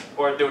 seconds,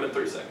 or do it in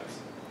 3 seconds.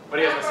 What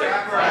do you guys say?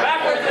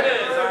 Backwards it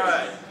is. All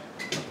right.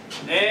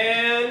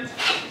 And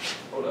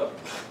hold up.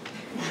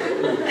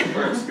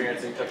 We're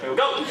experiencing technical.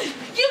 Go.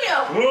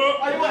 Yu-Gi-Oh.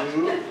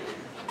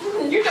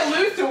 You have to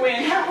lose to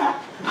win.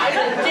 I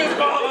don't think.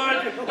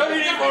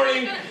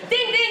 WD-40.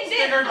 Ding, ding,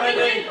 ding.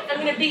 I'm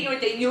gonna beat you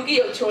with the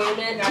Yu-Gi-Oh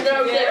tournament. Not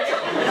No, today.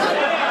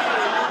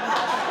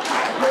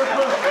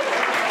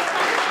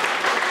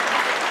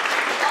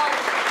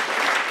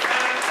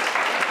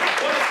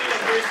 We'll just do it in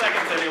 3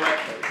 seconds anyway.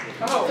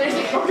 Oh,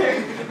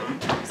 okay.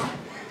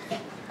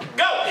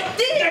 Go.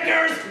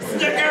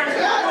 Stickers.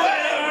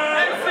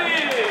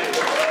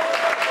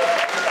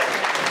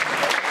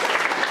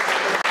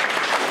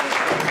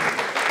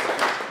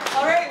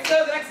 Alright,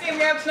 so the next game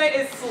we have tonight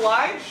is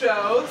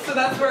Slideshow. So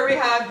that's where we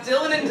have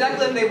Dylan and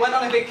Declan. They went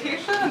on a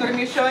vacation and they're going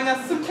to be showing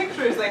us some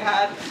pictures they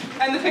had.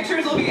 And the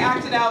pictures will be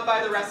acted out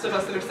by the rest of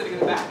us that are sitting in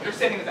the back, or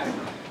standing in the back.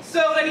 So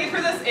what I need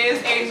for this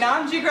is a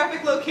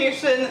non-geographic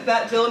location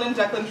that Dylan and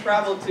Declan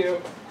traveled to.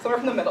 Somewhere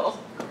from the middle.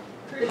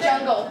 The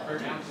jungle.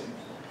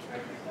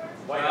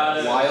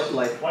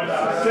 Wildlife. White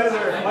House.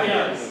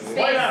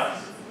 White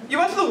House. You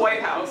went to the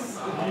White House.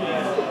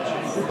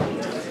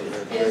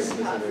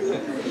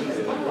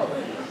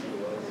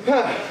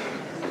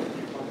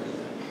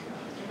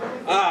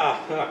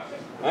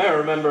 I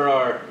remember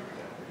our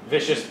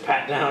vicious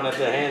pat down at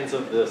the hands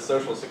of the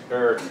Social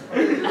Security.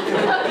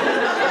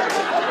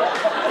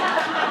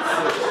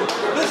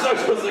 The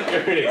Social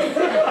Security.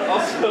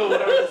 Also,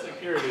 whatever the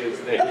security is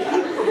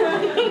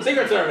named.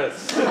 Secret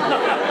Service.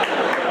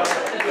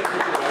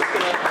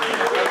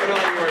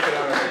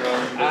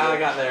 I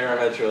got there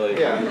eventually.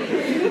 Yeah.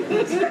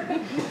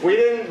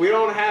 We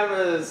don't have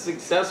a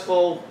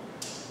successful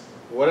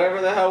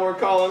whatever the hell we're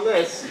calling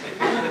this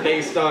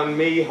based on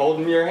me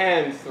holding your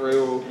hand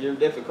through your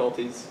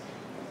difficulties.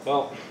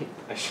 Well,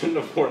 I shouldn't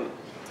have worn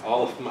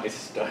all of my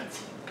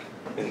studs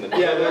in the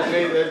Yeah,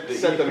 they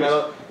set the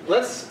metal.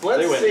 Let's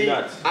They went see.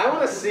 nuts. I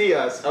want to see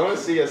us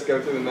go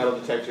through the metal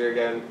detector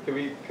again. Can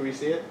we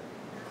see it?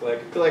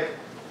 Click.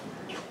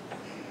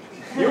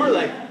 You were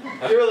like,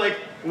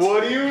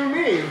 what do you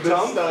mean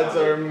the studs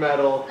are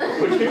metal?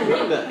 What do you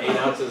mean that 8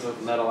 ounces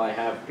of metal I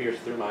have pierced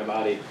through my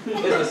body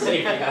is a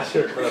safety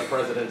hazard for the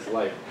president's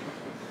life?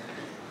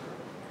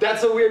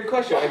 That's a weird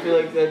question. I feel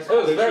like that's It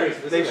was they very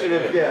should- they should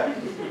specific,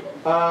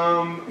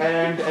 have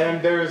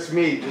and there's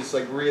me just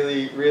like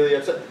really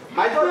upset.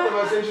 I thought the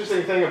most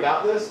interesting thing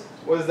about this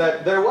was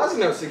that there was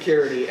no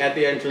security at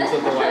the entrance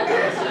of the White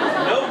House.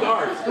 No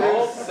guards,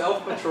 all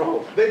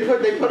self-patrol. They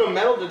put a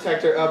metal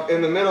detector up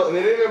in the middle, and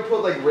they didn't even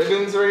put like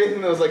ribbons or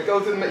anything that was like go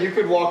through the. You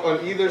could walk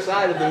on either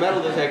side of the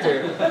metal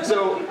detector.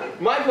 So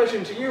my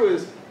question to you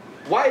is,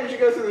 why did you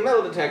go through the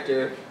metal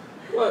detector?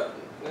 What?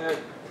 I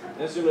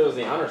assumed it was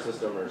the honor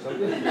system or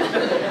something.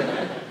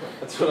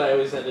 That's what I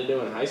always had to do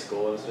in high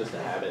school. It was just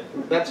a habit.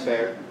 That's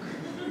fair.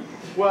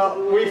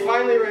 Well, we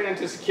finally ran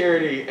into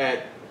security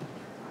at.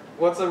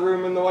 What's the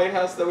room in the White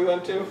House that we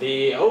went to?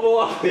 The Oval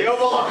Office. The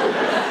Oval Office.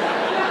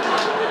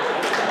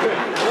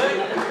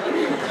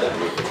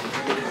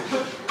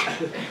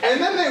 And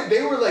then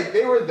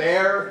they were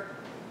there.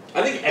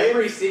 I think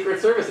every Secret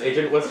Service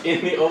agent was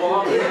in the Oval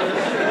Office.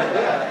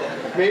 Yeah.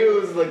 Maybe it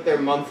was like their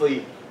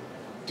monthly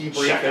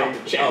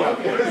debriefing. Checkup.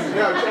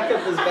 No,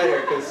 checkup is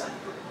better because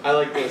I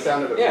like the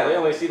sound of it. Yeah, they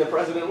only see the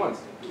president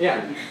once.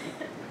 Yeah.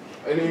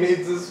 And he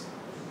needs his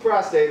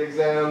prostate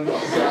exam. So.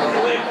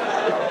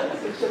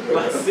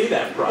 Let's see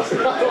that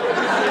prostate.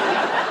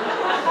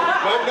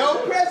 But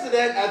no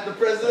president at the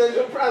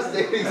presidential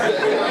prostate exam.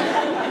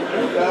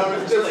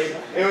 No,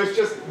 it was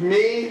just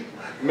me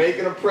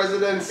making a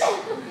president's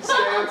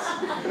stance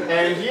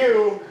and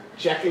you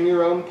checking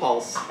your own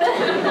pulse.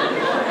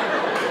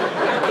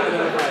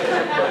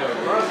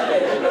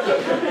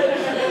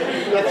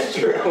 That's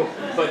true.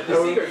 But the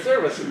Secret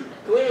Service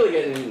clearly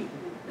getting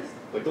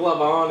the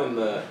glove on and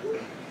the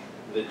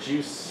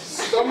juice.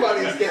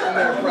 Somebody's getting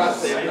their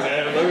prostate.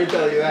 Let me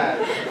tell you that.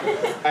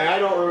 And I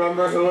don't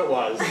remember who it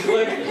was.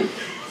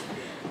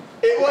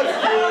 It was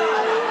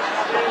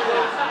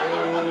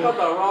What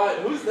the Riot?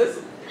 Who's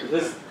this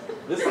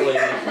lady?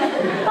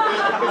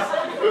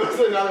 It was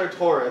another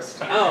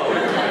tourist. Oh.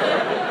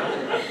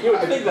 You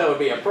would think that would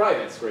be a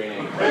private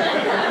screening.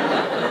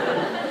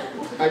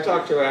 I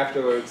talked to her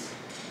afterwards.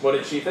 What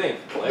did she think?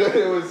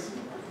 It was.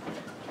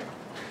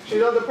 She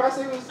thought the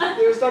pressing was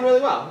done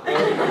really well.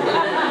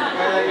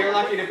 And you're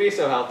lucky to be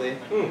so healthy.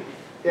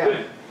 Yeah.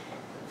 Good.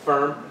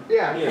 Firm.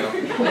 Yeah. You know.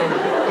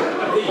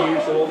 The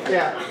usual.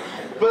 Yeah.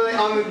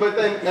 But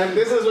then, and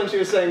this is when she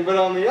was saying, but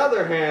on the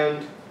other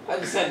hand. I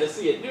just had to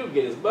see a dude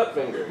get his butt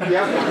fingered.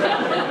 Yeah.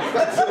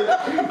 That's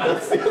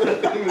the other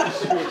thing that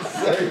she would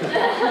say.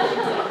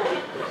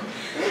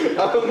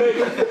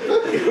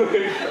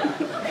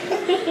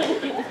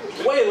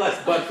 Way less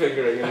butt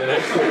fingering in the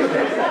next one.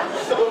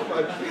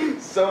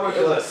 So much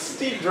There's less. a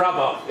steep drop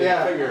off in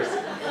fingers.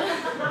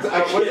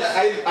 I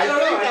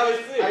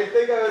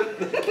think I was.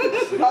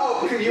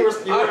 Oh, you were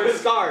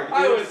scarred.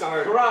 I was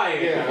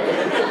crying. Yeah.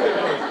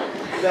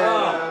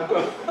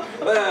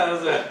 That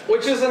was it.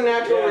 Which is a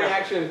natural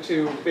reaction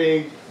to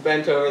being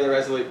bent over the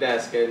Resolute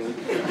desk, and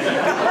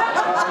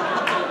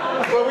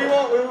but we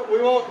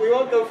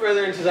won't go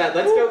further into that.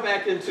 Let's go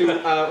back into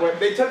where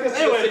they took us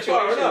to the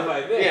situation. Enough,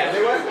 I think. Yeah,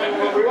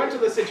 we went to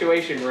the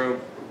Situation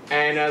Room,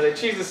 and the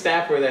chiefs of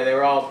staff were there. They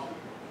were all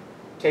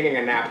taking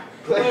a nap.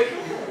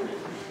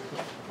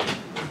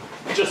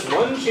 Just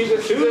one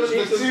chief, two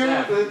chiefs of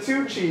staff. The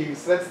two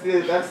chiefs. That's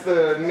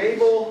the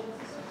naval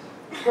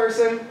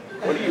person.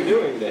 What are you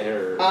doing to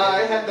her?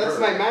 That's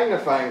my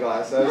magnifying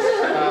glass.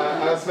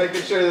 I was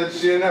making sure that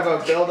she didn't have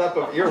a buildup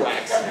of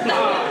earwax.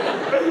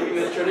 In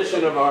the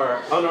tradition of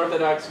our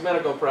unorthodox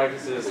medical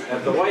practices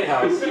at the White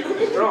House,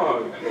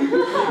 strong.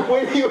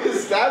 When you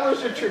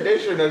establish a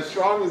tradition as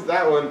strong as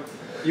that one,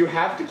 you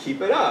have to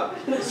keep it up.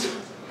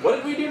 What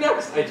did we do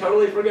next? I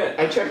totally forget.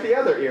 I checked the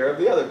other ear of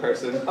the other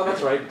person. Oh,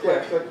 that's right.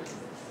 Click. Yeah,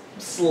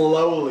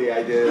 slowly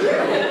I did.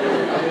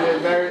 I did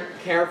it very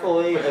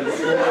carefully and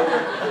slowly.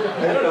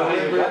 I don't know how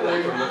you got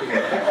that from looking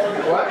at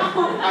that. What?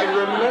 I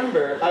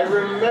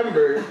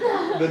remember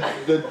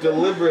the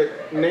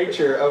deliberate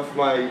nature of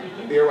my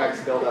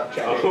earwax buildup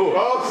checking.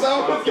 Oh,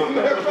 someone's getting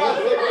their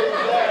prostate.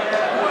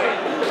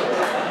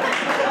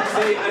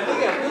 See, I think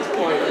at this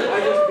point, I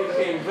just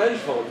became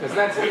vengeful, because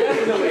that's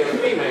definitely a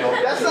female.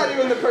 That's not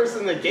even the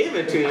person that gave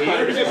it to you.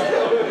 You're just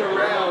going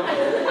around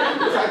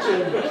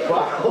touching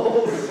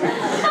bottles.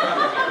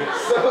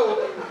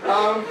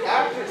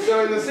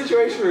 So in the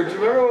Situation Room, do you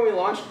remember when we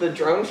launched the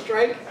drone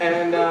strike?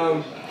 And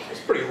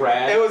it's pretty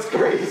rad. It was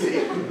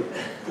crazy.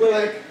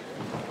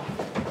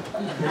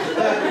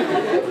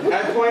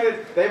 I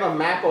pointed, they have a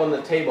map on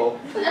the table,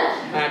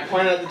 and I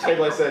pointed at the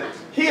table, I said,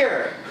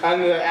 here!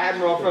 And the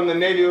admiral from the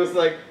Navy was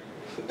like,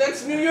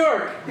 that's New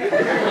York! and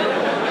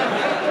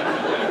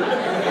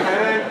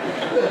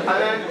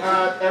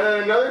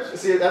then another,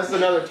 see, that's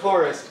another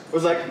tourist,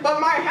 was like, but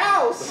my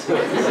house! So,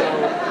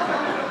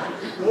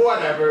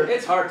 whatever.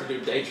 It's hard to do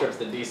day trips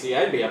to DC.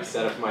 I'd be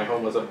upset if my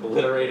home was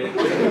obliterated.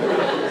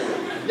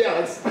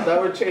 Yeah,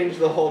 that would change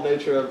the whole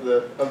nature of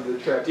the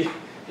trip. Do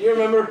you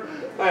remember?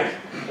 I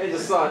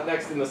just saw it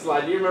next in the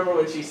slide. Do you remember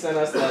when she sent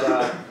us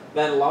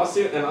that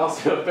lawsuit and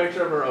also a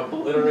picture of her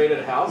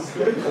obliterated house?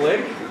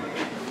 Click.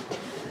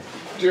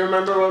 Do you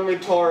remember when we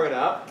tore it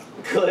up?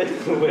 Click.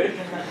 Click.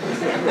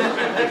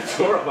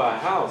 Tore up a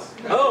house.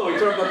 Oh, we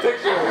tore up a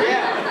picture.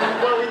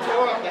 Yeah. Well, we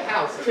tore up the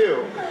house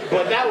too,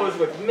 but that was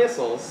with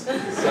missiles.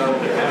 So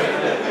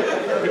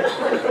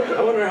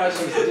I wonder how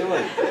she's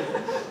doing.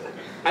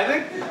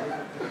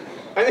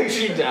 I think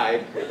she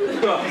died.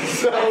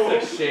 So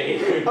that's a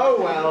shame. Oh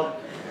well.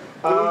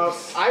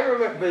 I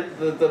remember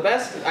the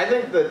best. I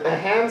think that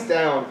hands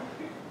down,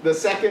 the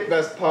second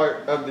best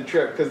part of the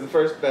trip, because the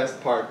first best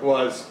part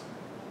was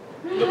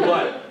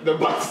the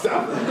butt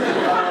stuff.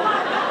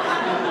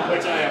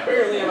 Which I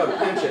apparently have a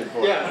penchant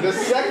for. Yeah, the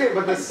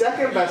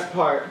second best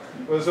part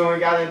was when we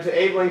got into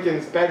Abe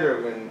Lincoln's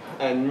bedroom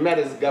and met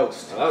his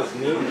ghost. Oh, that was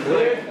neat.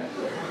 Click.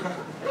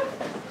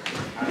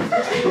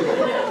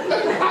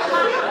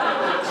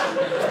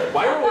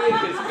 Why were we in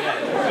his bed?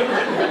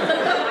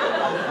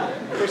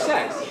 For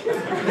sex.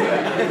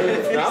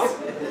 No?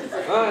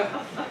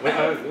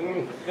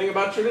 Thing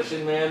about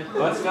tradition, man.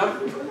 Butt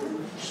stuff,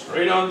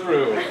 straight on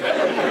through.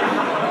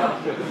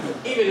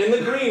 Even in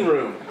the green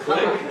room.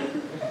 Click.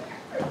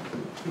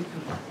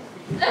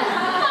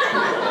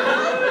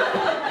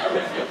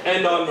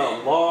 And on the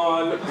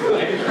lawn.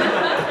 Click.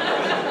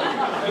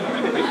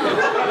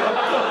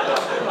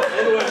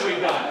 And when we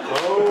got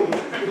home.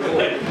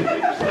 Click.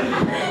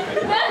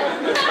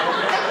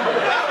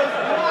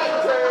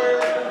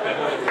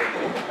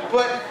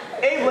 But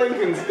Abe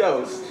Lincoln's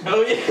ghost.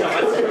 Oh yeah,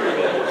 that's true.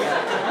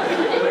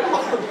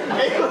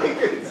 Abe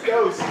Lincoln's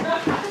ghost.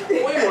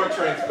 Way more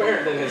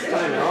transparent than his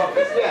time in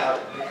office. Yeah.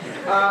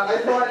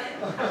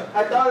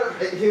 I thought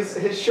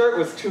his shirt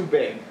was too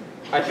big,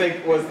 I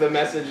think was the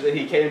message that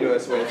he came to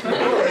us with.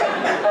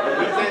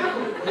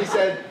 He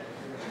said,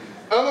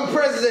 I'm a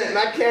president and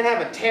I can't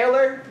have a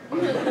tailor.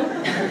 It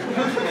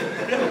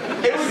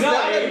was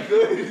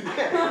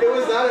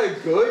not a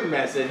good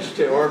message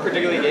or a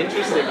particularly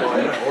interesting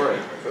one.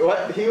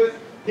 What he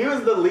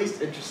was the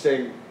least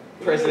interesting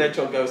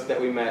presidential ghost that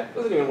we met. He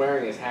wasn't even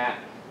wearing his hat.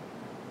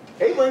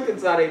 Abe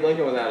Lincoln's not Abe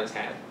Lincoln without his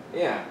hat.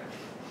 Yeah.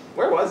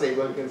 Where was Abe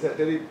Lincoln's hat?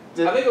 Did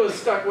I think it was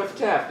stuck with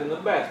Taft in the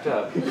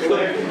bathtub.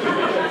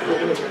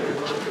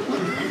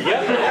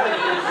 Yep.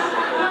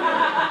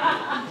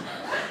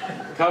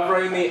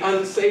 Covering the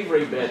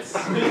unsavory bits.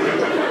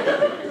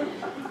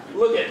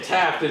 Look at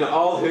Taft in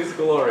all his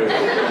glory.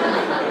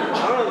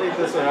 I want to leave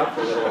this one up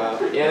for a little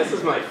while. Yeah, this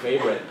is my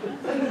favorite.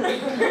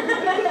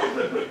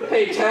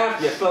 Hey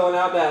Taft, you filling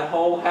out that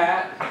whole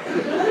hat?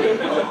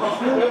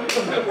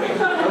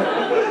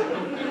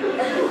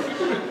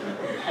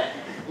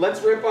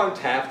 Let's rip on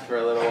Taft for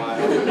a little while.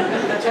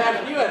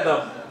 Taft, you had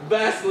the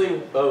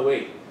vastly... Oh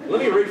wait, let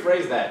me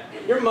rephrase that.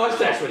 Your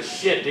mustache was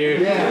shit,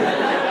 dude.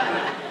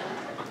 Yeah.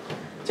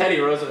 Teddy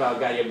Roosevelt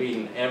got you beat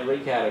in every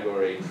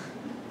category.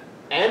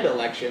 And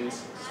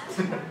elections.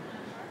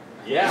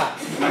 Yeah.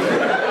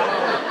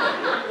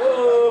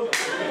 Whoa.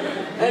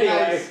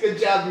 Anyway, Nice. Good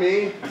job,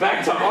 me.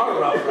 back to our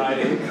rough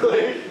riding.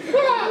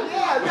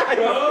 Yeah, nice.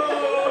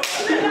 Oh.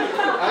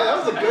 That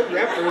was a good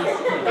reference.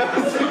 That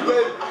was a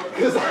good,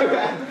 because I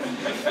had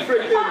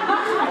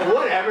freaking,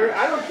 whatever,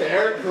 I don't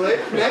care, click,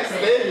 next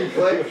thing,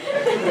 click.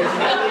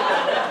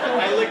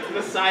 I licked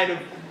the side of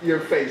your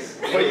face,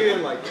 but you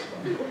didn't like it.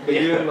 But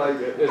you didn't like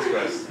it. It's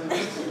gross.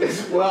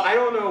 Well, I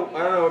don't know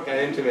what got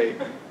into me.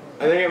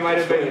 I think it might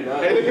have been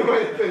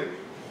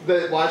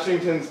that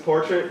Washington's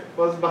portrait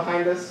was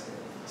behind us.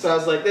 So I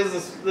was like, this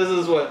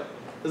is what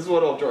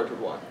old George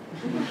would want.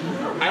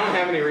 I don't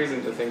have any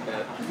reason to think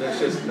that. That's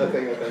just a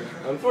thing I think.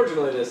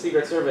 Unfortunately, the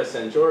Secret Service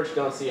and George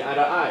don't see eye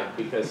to eye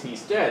because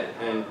he's dead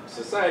and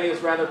society is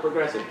rather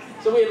progressive.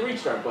 So we had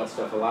reached our butt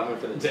stuff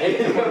allotment for the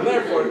day and were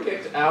therefore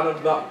kicked out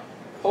of the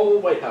whole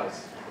White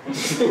House.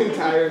 The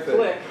entire thing.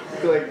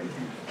 Click.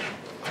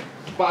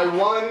 By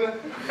one.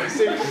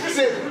 So he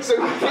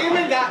came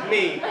and got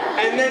me,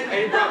 and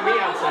he brought me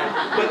outside.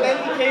 But then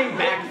he came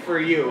back for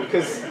you,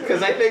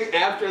 because I think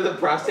after the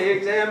prostate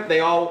exam, they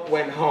all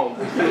went home.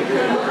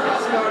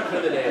 Smart for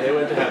the day. They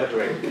went to have a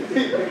drink.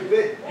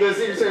 The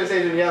Secret Service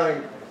agent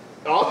yelling,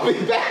 "I'll be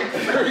back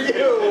for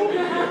you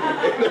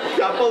in a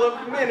couple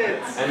of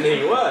minutes." And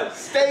he was.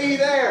 Stay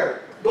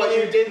there. But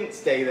you didn't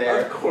stay there.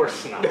 Of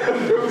course not.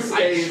 Who I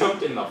stays?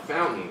 jumped in the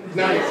fountain.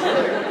 Nice.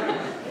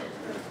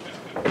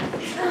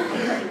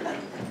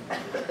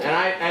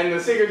 And the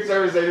Secret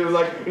Service agent was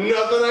like,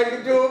 nothing I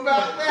can do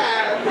about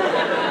that.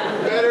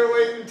 Better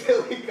wait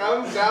until he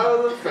comes out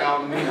of the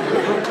fountain.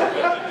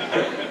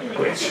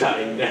 Which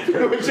I never.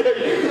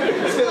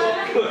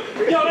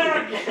 You'll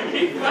never get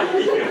me from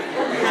you.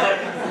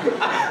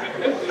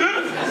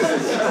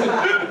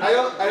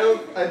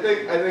 I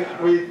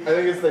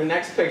think it's the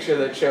next picture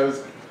that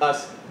shows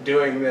us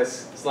doing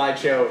this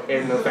slideshow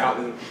in the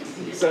fountain.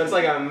 So it's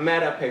like a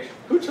meta picture.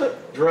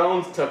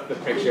 Drones took the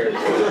picture.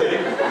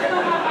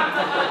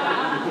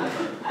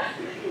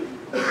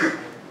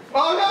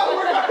 Oh no,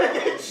 we're gonna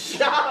get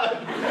shot!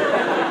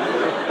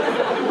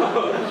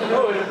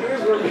 Oh, it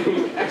appears we're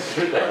being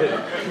extradited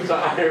to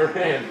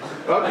Iran.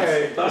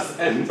 Okay. Thus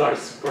ends our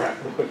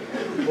scrapbook.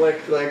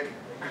 Click.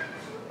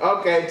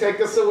 Okay,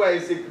 take us away,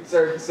 Secret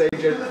Service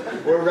agent.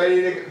 We're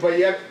ready to, but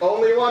you have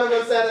only one of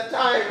us at a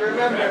time,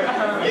 remember.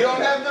 You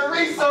don't have the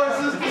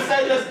resources to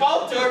send us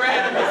both to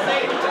Iran at the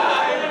same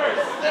time.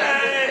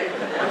 Stay!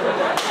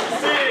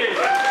 See!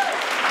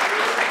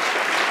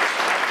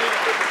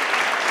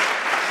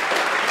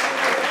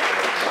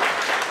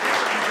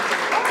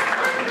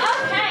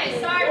 Okay,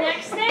 so our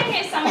next thing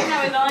is something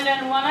that we've only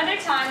done one other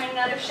time in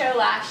another show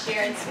last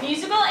year. It's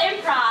musical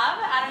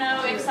improv. I don't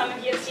know if some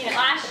of you have seen it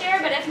last year,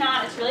 but if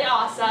not, it's really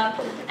awesome.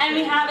 And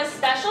we have a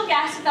special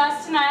guest with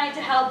us tonight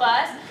to help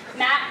us,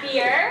 Matt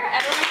Beer.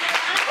 Everyone say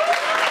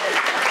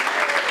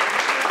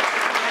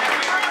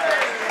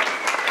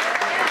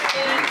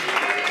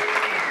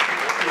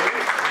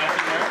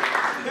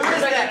Who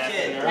is that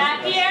kid?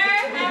 Matt Beer,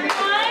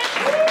 everyone.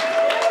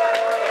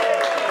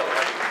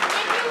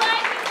 If you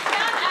like his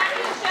stuff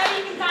after the show,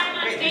 you can find him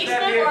on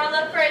Facebook or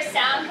look for his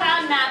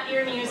SoundCloud, Matt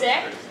Beer Music.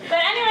 But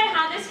anyway,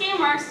 how this game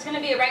works is going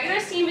to be a regular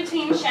scene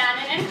between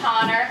Shannon and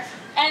Connor.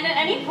 And at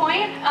any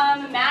point,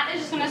 Matt is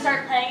just going to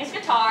start playing his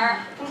guitar,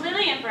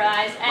 completely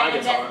improvised.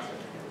 And then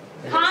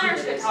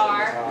Connor's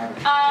guitar.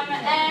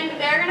 And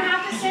they're going to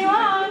have to sing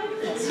along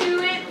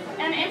to it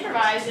and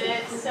improvise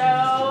it.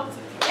 So,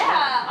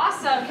 yeah,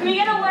 awesome. Can we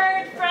get a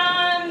word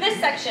from this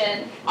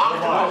section?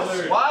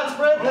 Octopus.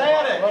 Widespread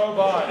panic.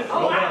 Robots.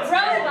 Robots.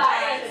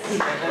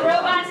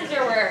 Robots is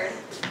your word.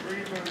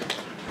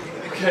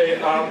 Okay,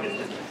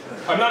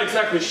 I'm not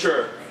exactly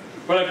sure,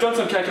 but I've done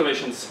some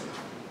calculations,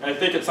 and I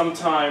think at some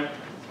time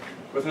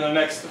within the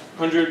next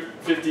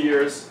 150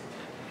 years,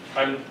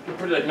 I'm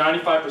pretty like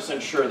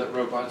 95% sure that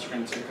robots are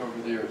going to take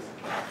over the Earth.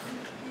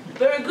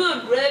 Very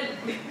good, Greg.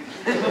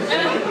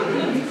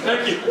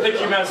 Thank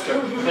you, Master.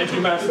 Thank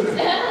you, Master.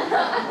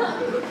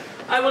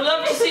 I would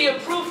love to see your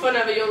proof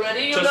whenever you're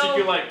ready. You Just know, if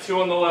you like,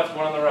 2 on the left,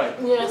 1 on the right.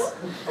 Yes.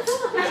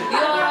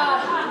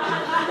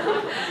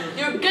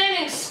 You're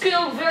gaining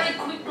skill very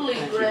quickly,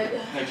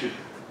 Greg. Thank you.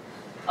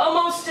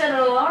 Almost at an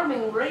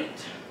alarming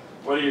rate.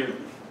 What are you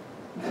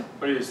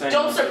saying?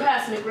 Don't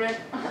surpass me, Greg.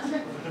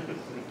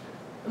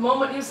 The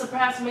moment you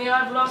surpass me,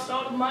 I've lost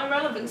all of my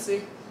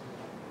relevancy.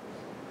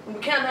 And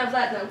we can't have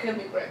that now, can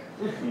we, Greg?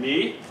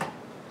 Me?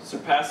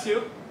 Surpass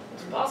you?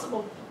 It's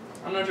possible.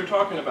 I don't know what you're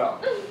talking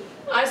about.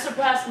 I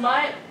surpassed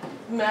my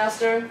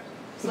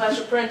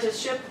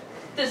master/apprenticeship.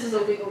 This is a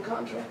legal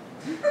contract.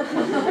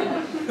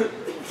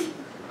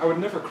 I would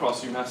never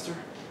cross you, Master.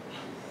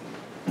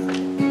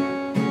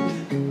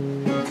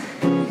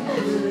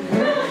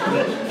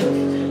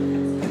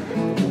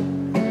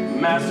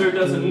 Master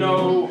doesn't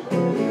know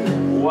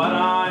what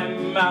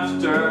I'm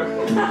after.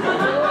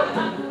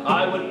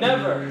 I would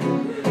never,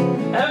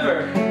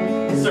 ever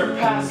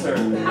surpass her.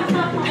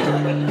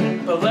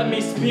 But let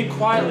me speak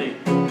quietly,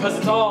 because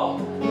it's all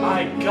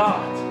I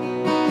got.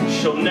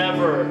 She'll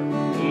never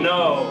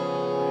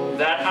know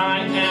that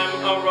I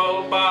am a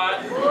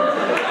robot.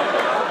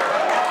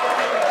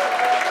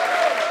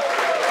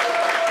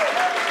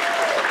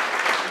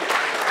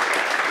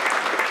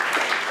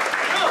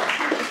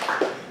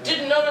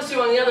 Didn't notice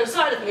you on the other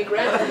side of me,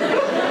 Greg.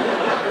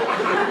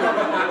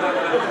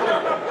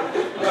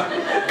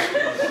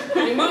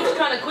 You moved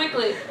kind of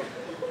quickly.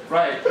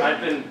 Right,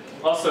 I've been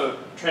also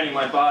training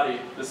my body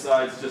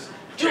besides just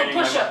Do a training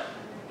my push-up,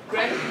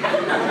 Greg.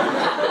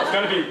 It's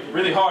gonna be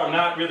really hard. I'm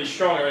not really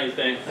strong or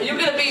anything. Are you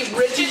gonna be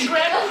rigid,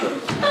 Greg?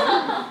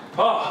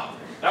 Oh,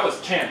 that was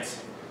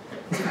chance.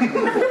 Do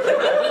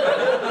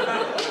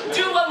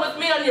one with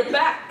me on your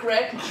back,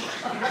 Greg.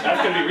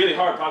 That's gonna be really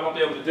hard. Probably won't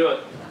be able to do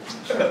it.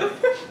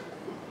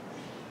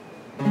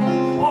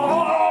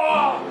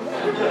 Oh!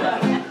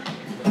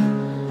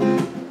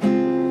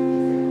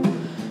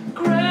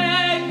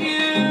 Greg,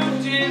 you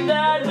did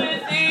that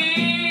with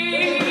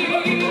ease.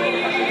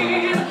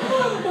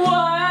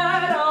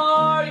 What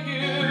are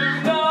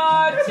you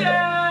not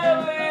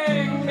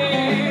telling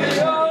me?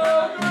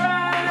 Oh,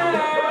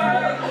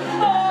 Greg.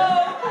 Oh,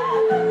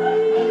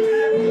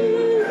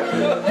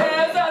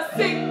 there's a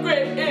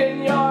secret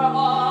in your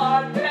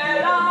heart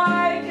that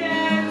I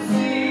can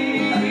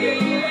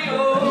see.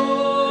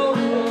 Oh,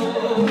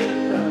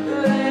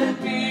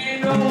 let me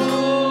know.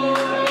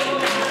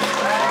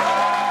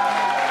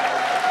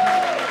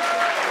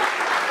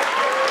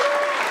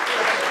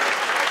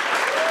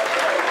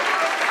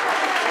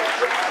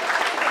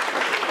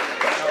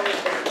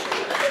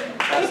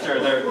 Master,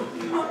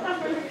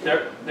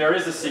 there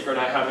is a secret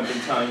I haven't been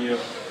telling you.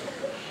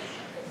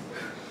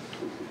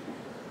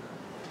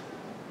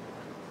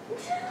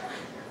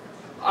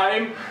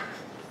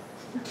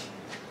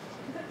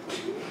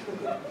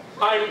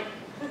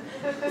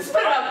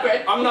 Spit it out,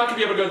 Greg. I'm not gonna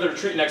be able to go to the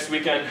retreat next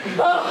weekend. I've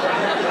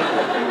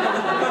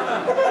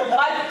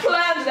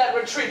planned that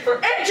retreat for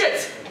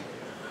ages.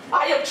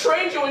 I have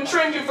trained you and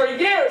trained you for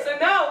years, and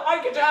now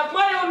I get to have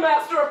my own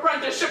master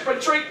apprenticeship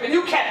retreat, and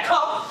you can't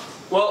come.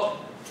 Well,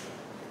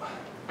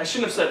 I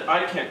shouldn't have said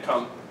I can't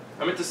come.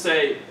 I meant to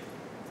say,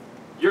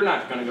 you're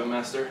not gonna go,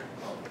 Master.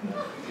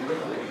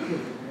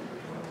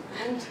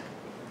 And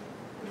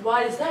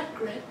why is that,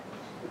 Greg?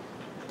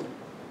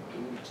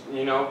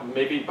 You know,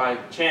 maybe by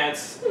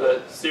chance,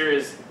 a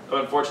series of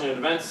unfortunate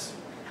events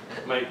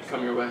might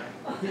come your way.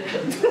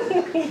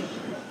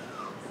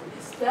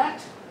 Is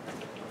that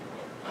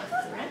a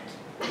threat?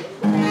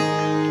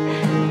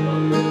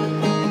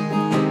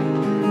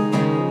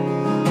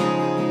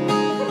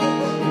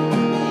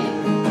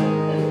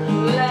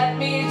 Let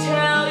me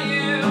tell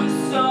you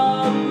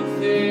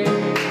something.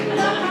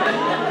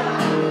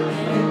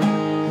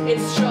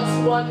 It's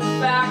just one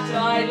fact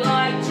I'd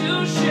like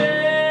to share.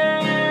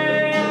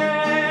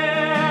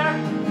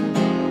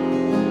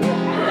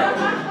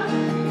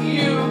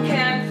 You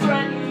can't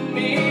threaten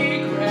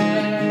me,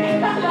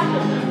 Greg.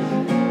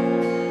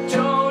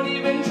 Don't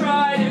even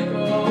try to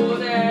go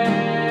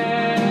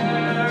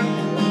there.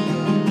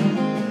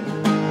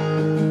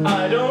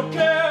 I don't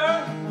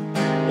care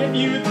if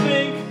you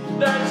think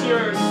that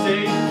you're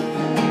safe.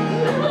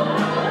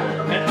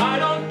 And I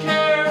don't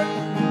care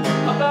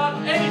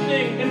about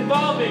anything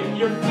involving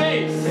your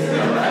face.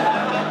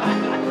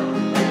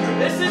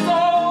 This is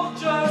all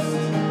just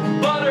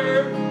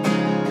butter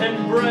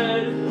and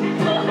bread.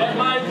 But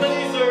my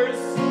lasers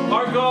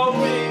are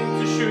going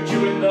to shoot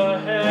you in the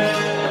head.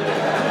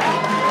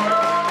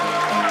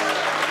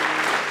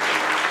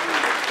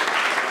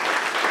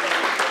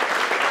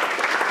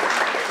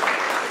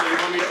 So you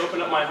want me to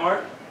open up my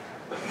heart?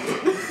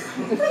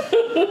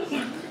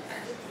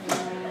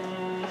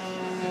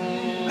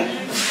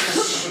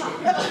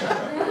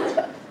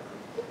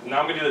 Now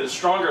I'm going to do the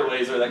stronger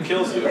laser that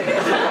kills you.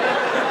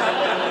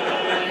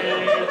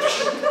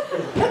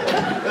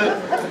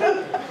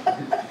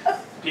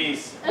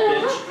 Peace,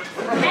 bitch.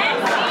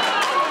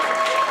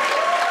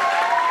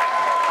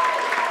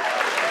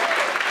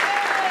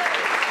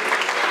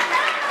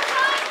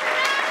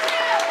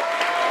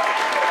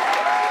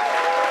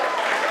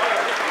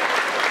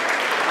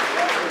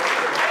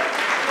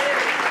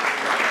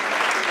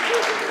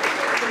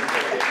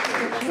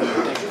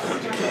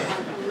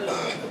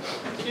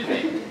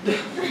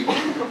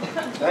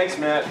 Thanks,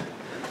 Matt.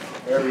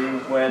 Wherever you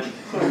went.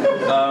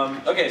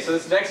 Okay, so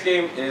this next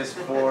game is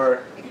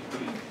for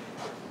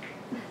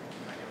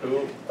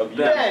who of you?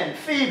 Ben,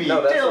 Phoebe,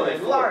 No, that's only Dylan,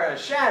 four. Laura,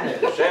 Shannon.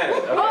 Shannon.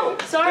 Okay. Oh,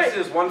 sorry.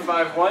 This is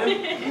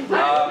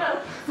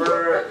 151.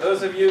 For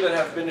those of you that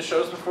have been to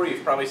shows before,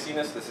 you've probably seen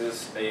this. This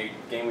is a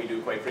game we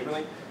do quite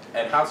frequently.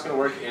 And how it's going to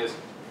work is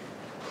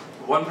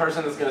one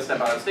person is going to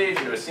step out on stage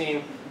and do a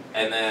scene,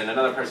 and then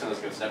another person is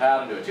going to step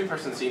out and do a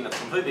two-person scene that's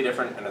completely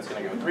different, and it's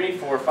going to go 3,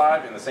 4,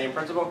 5 in the same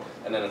principle,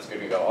 and then it's going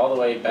to go all the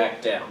way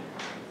back down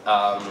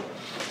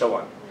to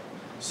 1.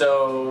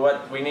 So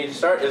what we need to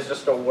start is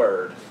just a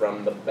word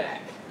from the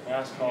back.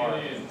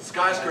 NASCAR.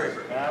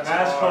 Skyscraper.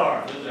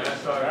 NASCAR.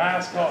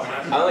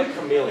 I like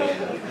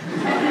chameleon.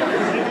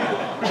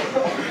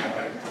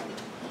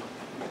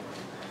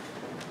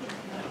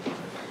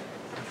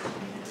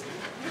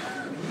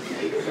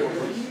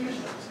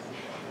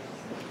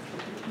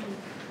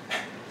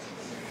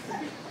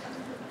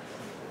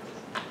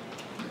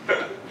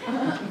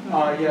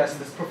 Yes,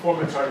 this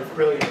performance art is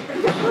brilliant.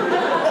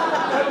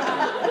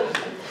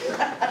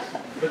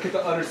 Look at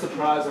the utter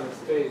surprise on his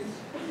face.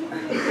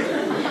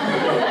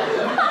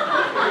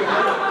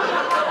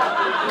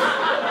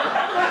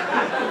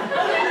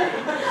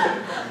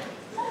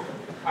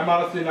 I'm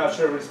honestly not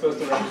sure what it's supposed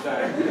to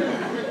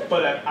represent,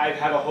 but I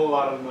have a whole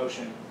lot of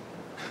emotion.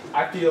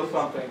 I feel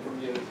something from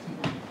you.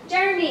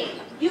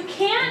 Jeremy, you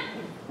can't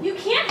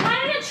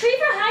hide in a tree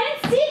for hide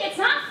and seek. It's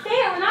not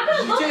fair. We're not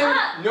gonna look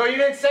up. No, you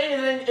didn't say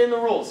anything in the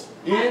rules.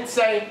 You didn't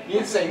say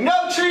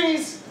no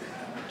trees,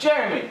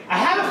 Jeremy. I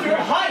have a fear of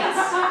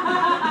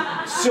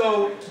heights.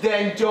 So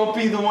then don't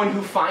be the one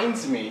who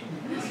finds me.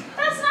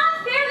 That's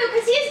not fair though,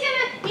 because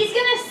he's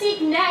gonna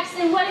seek next.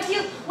 And what if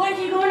you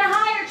go in a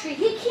higher tree?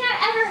 He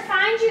can't ever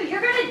find you.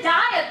 You're gonna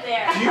die up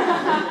there.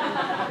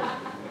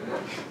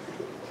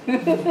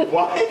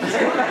 What?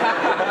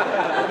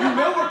 You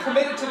know we're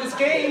committed to this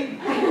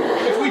game.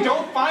 If we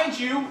don't find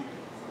you,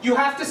 you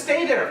have to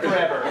stay there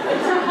forever.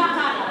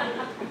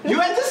 You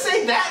had to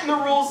say that in the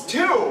rules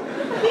too.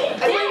 We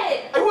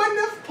did. I wouldn't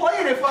have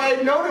played if I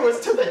had known it was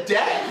to the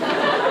death.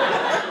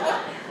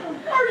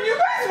 Are you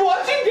guys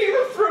watching Game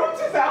of Thrones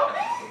without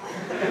me?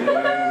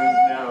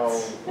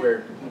 No,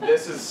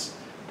 this is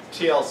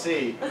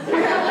TLC.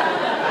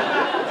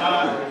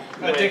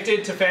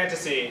 Addicted to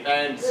fantasy.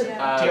 And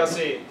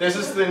TLC. This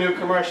is the new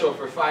commercial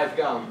for 5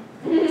 Gum.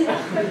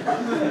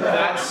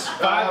 That's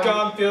 5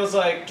 Gum feels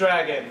like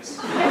dragons.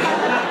 Every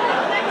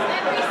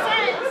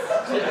sense.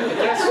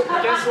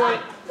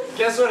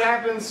 Guess what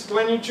happens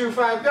when you chew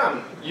 5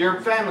 Gum?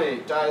 Your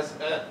family dies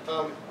at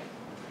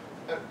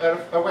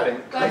a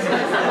wedding. Guys,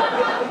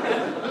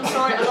 I'm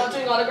sorry, I'm not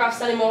doing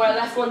autographs anymore. I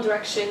left One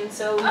Direction,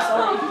 so I'm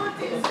sorry.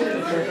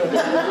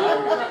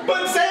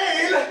 But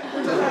Zane!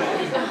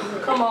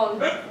 Come on.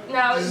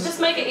 Now, just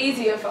make it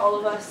easier for all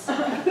of us.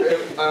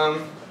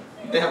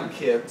 Damn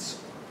kids.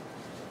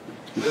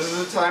 This is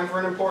a time for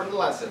an important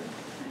lesson.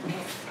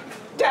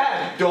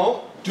 Dad,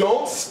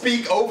 don't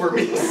speak over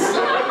me.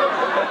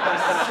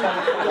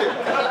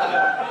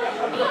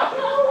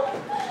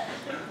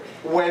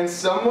 When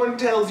someone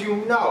tells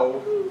you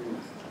no,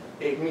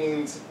 it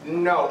means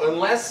no.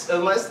 Unless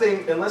they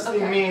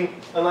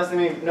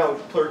mean no.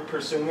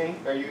 Pursue me.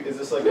 Is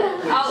this like a?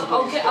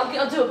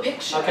 I'll do a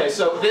picture. Okay,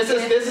 so this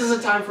is a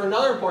time for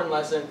another important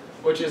lesson,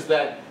 which is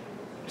that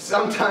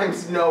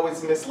sometimes no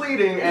is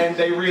misleading, and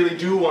they really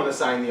do want to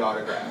sign the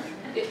autograph.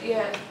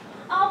 Yeah.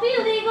 I'll be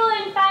legal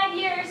in 5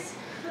 years.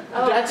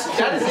 Oh. That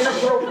is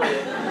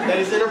inappropriate. That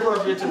is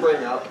inappropriate to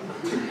bring up.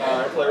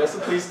 Clarissa,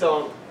 please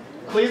don't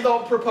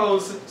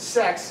propose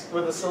sex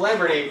with a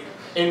celebrity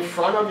in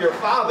front of your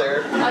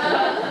father.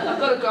 I've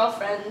got a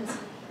girlfriend.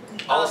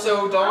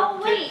 Also,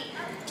 don't. Oh wait.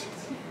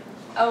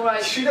 Oh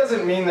right. She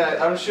doesn't mean that.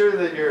 I'm sure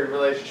that your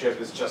relationship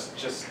is just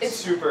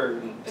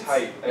super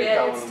tight and Yeah,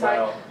 going it's tight.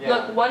 well. Yeah.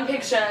 Look, one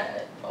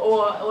picture,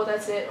 or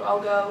that's it. I'll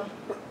go.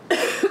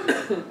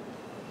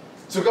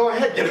 So go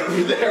ahead, get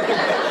over there with the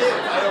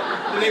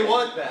kids. They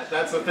want that.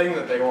 That's the thing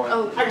that they want.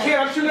 Oh. I can't,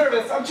 I'm too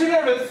nervous.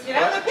 Get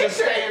out of the Just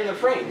picture. stay in the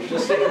frame.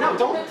 Just stay. No,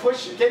 don't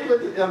push. Get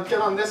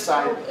on this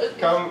side.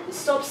 Come.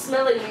 Stop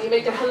smelling me. You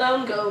make the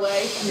cologne go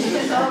away.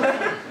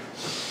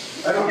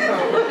 I don't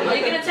know. Are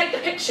you gonna take the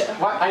picture?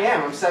 What? I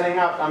am. I'm setting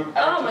up. I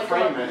have to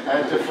frame it. I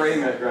have to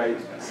frame it right.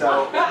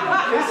 So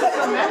this is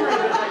a memory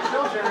that my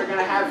children are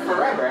gonna have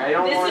forever. I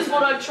don't want. This is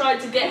what I've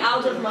tried to get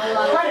out of my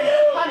life.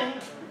 Honey.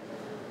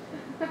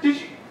 Did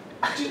you?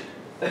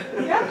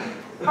 Yeah.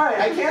 All right.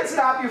 I can't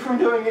stop you from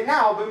doing it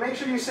now, but make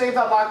sure you save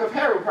that lock of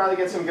hair. We'll probably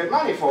get some good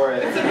money for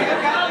it. Oh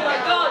my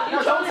God! You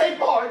No, don't say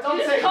more. You Don't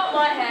just say. cut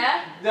my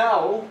hair.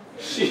 No,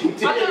 she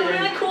did. I got a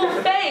really cool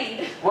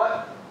fade.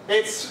 What?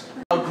 It's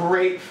a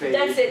great fade.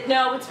 That's it.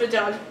 No, we're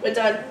done. We're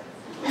done.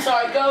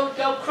 Sorry. Go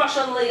crush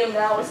on Liam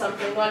now or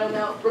something. I don't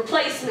know.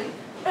 Replace me.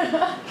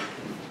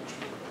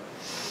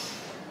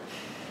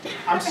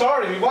 I'm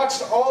sorry, we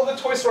watched all the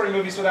Toy Story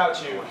movies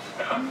without you.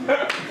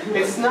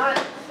 It's not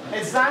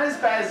as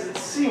bad as it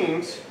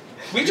seems.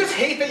 We just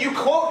hate that you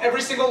quote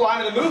every single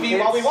line of the movie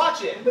while we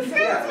watch it. This is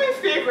my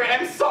favorite.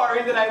 I'm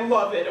sorry that I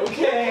love it,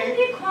 okay?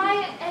 Be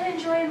quiet and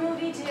enjoy a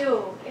movie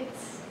too.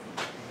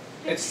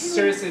 It's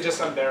seriously just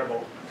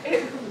unbearable.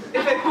 If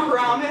I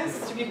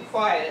promise to be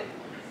quiet.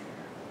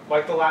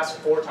 Like the last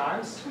 4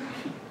 times?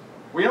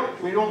 We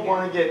don't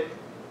want to get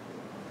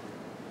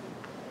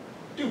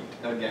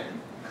duped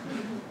again.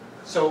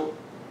 So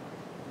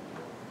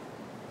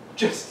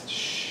just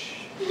shh.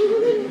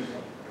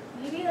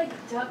 Maybe like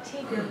duct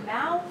tape your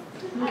mouth?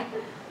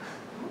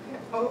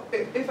 Oh,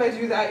 if I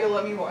do that, you'll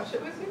let me watch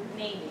it with you?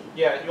 Maybe.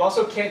 Yeah, you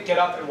also can't get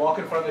up and walk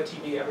in front of the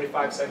TV every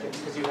 5 seconds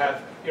because you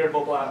have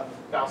irritable bowel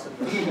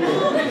syndrome.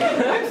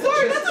 I'm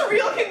sorry, that's a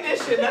real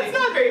condition. That's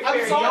not very fair.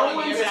 I'm sorry,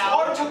 yelling it's about.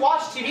 hard to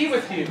watch TV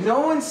with you.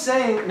 No one's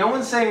saying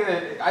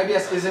that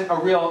IBS isn't a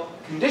real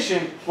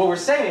condition. What we're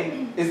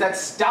saying is that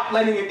stop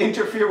letting it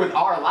interfere with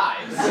our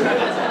lives.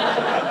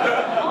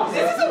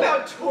 This is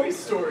about Toy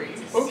Story.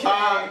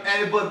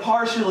 Okay. But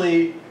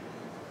partially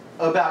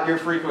about your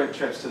frequent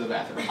trips to the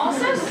bathroom.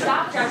 Also,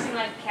 stop dressing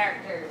like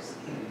characters.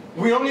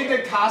 We don't need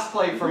to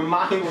cosplay for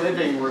my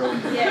living room.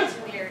 Yeah, it's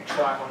weird.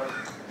 Try hard.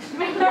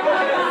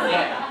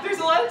 There's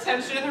a lot of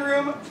tension in the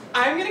room.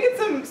 I'm gonna get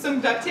some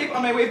duct tape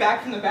on my way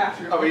back from the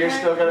bathroom. Oh, but you're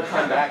still gonna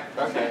come back?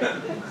 Okay.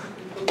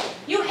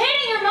 You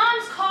hitting your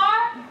mom's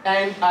car?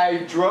 And I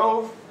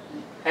drove,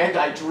 and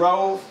I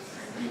drove,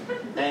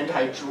 and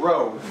I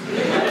drove.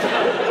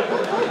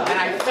 And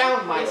I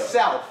found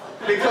myself,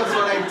 because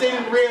what I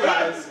didn't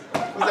realize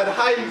was that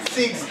hide and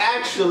seek's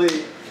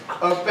actually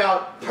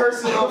about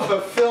personal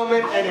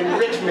fulfillment and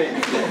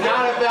enrichment,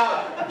 not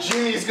about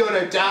Junie's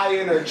gonna die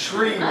in a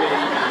tree, baby.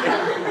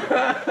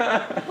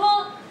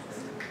 Well,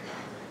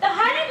 the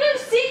hide and go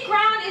seek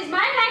ground is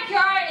my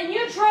backyard, and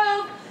you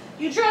drove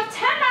 10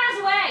 miles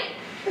away.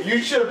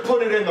 You should have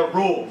put it in the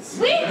rules.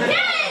 We did!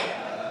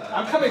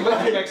 I'm coming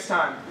with you next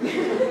time.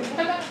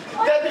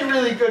 That'd be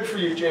really good for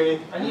you, Junie.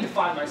 I need to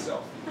find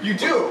myself. You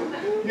do.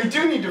 You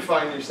do need to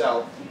find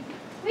yourself.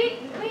 We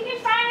can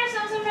find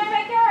ourselves in my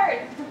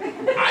backyard.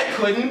 I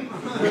couldn't.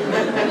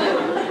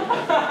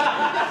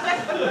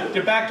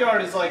 Your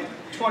backyard is like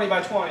 20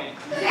 by 20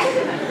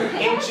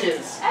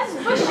 inches. That's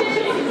bushes,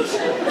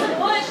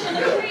 bush, and a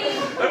tree.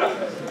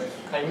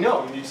 I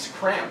know, you just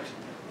cramped.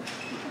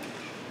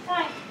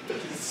 Fine.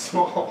 It's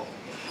small.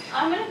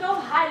 I'm gonna go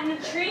hide in a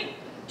tree.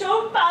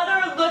 Don't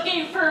bother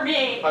looking for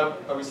me.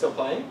 Are we still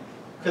playing?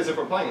 Because if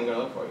we're playing, I'm going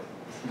to look for you.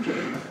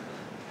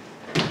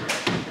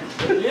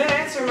 You didn't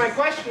answer my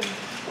question.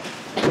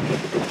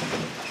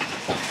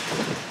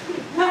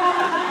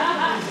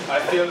 I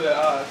feel the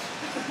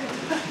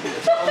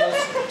it's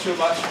almost too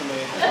much for me.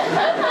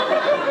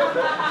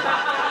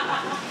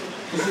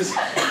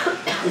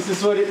 This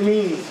is what it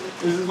means.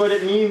 This is what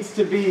it means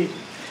to be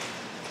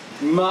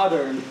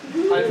modern.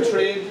 I've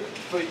trained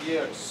for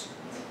years.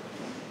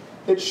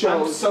 It I'm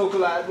shows. so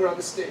glad we're on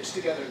the stage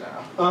together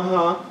now.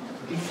 Uh-huh.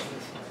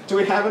 Do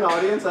we have an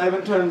audience? I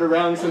haven't turned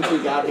around since we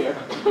got here.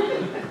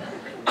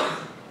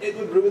 It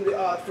would ruin the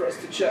art for us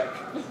to check.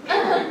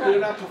 We're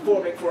not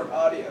performing for an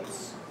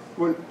audience.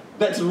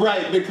 That's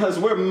right, because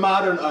we're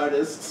modern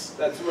artists.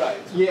 That's right.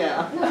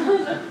 Yeah.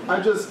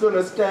 I'm just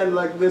gonna stand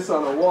like this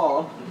on a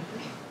wall,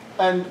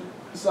 and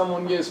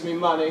someone gives me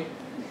money.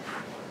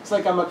 It's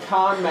like I'm a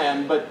con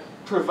man, but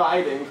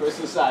providing for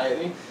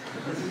society.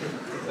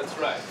 That's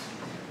right.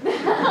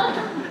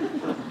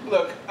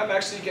 Look, I'm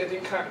actually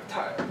getting kind of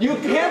tired. You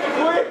can't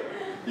quit.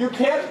 You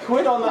can't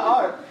quit on the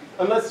art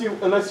unless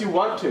you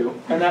want to,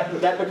 and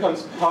that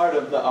becomes part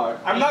of the art.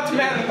 I'm not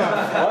man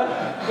enough.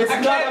 What? I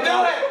can't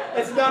do it.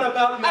 It's not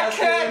about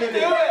masculinity.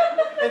 I can't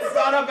do it. It's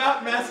not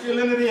about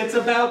masculinity. It's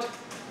about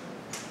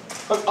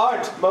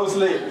art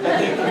mostly. I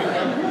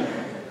think.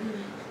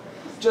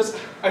 Just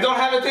I don't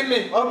have it in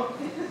me.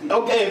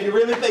 Okay, if you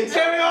really think so.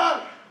 Carry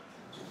on.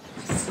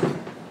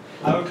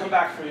 I will come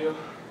back for you.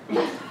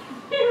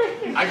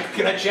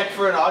 Can I check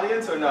for an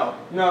audience or no?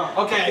 No.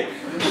 Okay.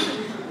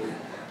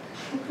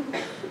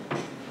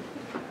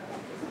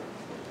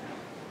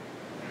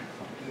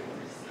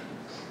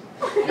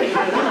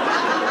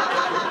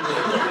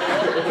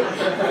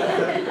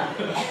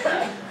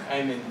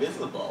 I'm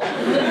invisible.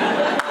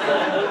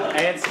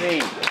 And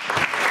scene.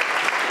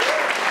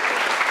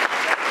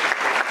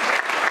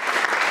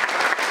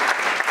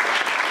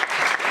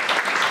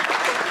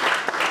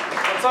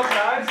 What's up,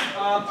 guys?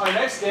 Our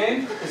next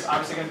game is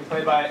obviously going to be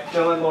played by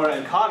Dylan, Laura,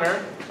 and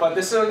Connor, but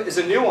this one is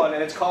a new one,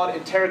 and it's called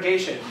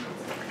Interrogation.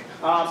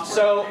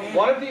 So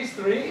one of these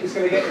three is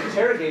going to get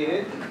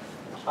interrogated,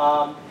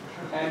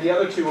 and the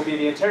other two will be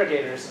the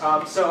interrogators.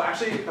 So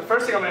actually, the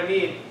first thing I'm going to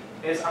need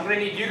is I'm going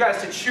to need you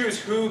guys to choose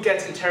who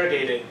gets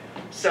interrogated.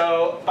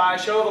 So by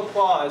show of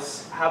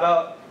applause, how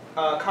about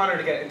Connor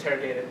to get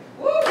interrogated?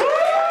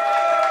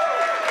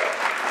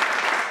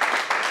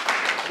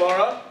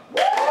 Laura?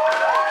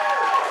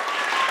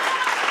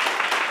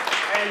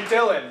 And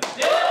Dylan.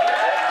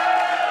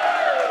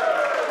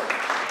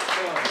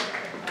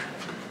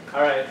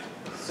 All right,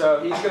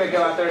 so he's gonna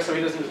go out there so he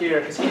doesn't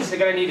hear, because he's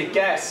gonna need to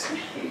guess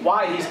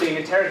why he's being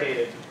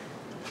interrogated.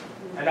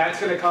 And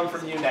that's gonna come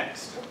from you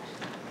next.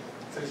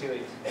 soon as he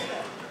leaves.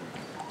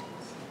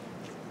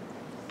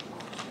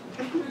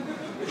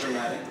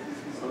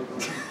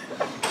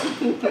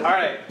 All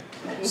right.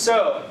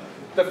 So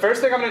the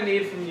first thing I'm going to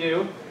need from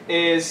you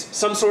is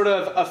some sort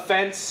of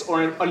offense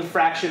or an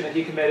infraction that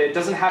he committed. It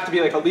doesn't have to be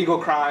like a legal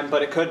crime,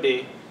 but it could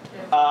be.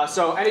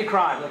 So any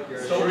crime.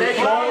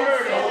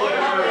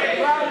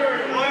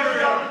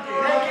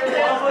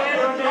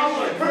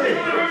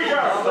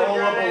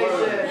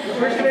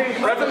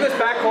 Right from this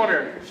back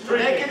corner.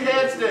 Naked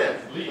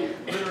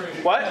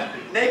handstand. What?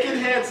 Naked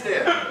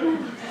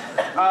handstand.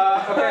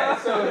 Okay,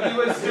 so he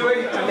was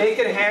doing a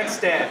naked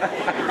handstand.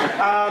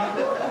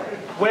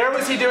 Where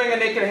was he doing a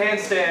naked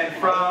handstand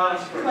from?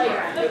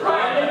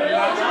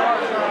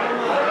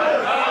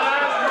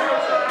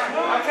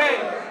 Okay,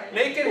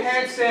 naked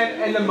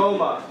handstand in the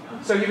MoMA.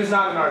 So he was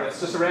not an artist,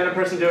 just a random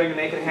person doing a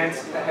naked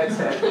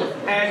handstand.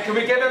 And can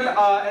we give him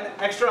an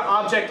extra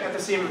object at the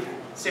scene of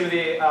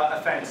the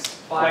offense?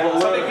 Like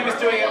something he was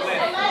doing it with.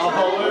 A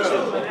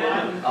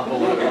balloon. A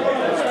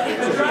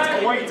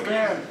balloon. White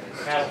man.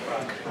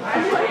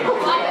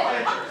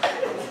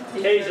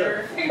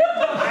 Taser.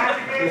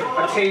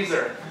 A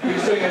taser. He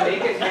was doing a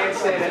naked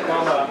handstand at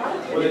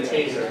MoMA with a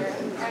taser.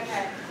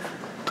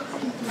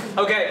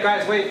 Okay,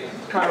 guys, wait.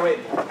 Connor, wait.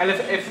 And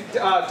if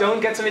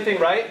Dylan gets anything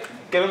right,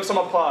 give him some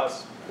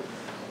applause.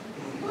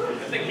 I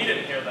think he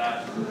didn't hear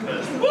that.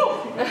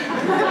 Woo!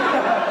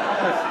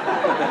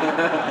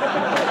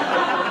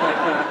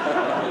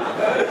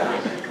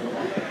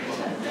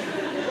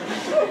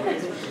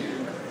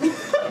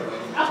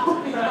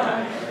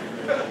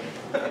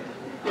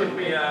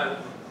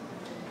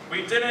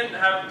 We didn't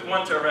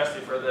want to arrest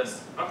you for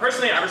this.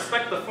 Personally, I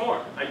respect the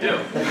form. I do.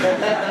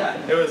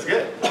 It was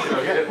good.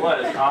 It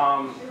was.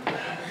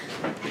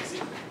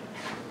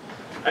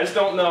 I just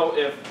don't know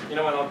if, you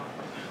know what,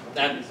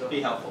 that'd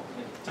be helpful.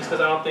 Just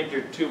because I don't think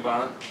you're too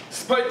violent.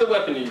 Despite the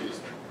weapon you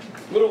used.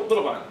 Little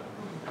violent.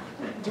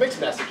 Mixed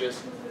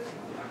messages.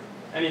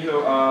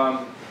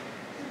 Anywho,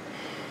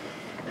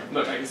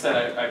 look, like I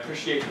said, I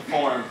appreciate the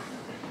form.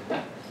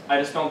 I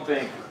just don't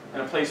think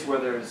in a place where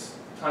there's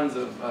tons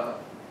of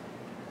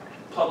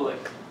public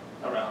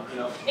around, you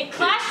know. It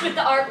clashed with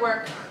the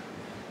artwork.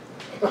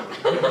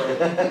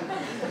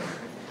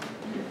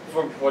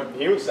 From what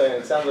he was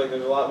saying, it sounds like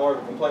there's a lot more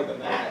of a complaint than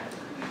that.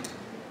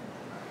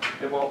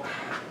 Yeah, well,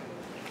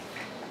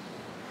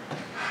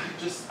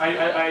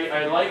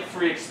 I like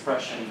free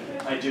expression.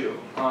 I do.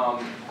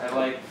 I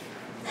like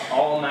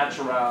all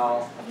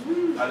natural.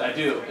 I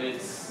do.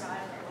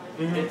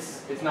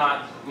 It's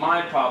not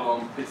my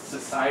problem. It's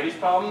society's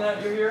problem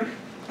that you're here.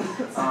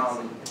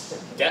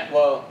 Yeah.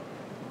 Well.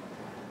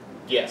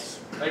 Yes.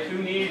 Like who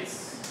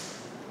needs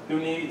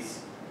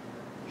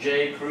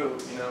J. Crew?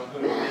 You know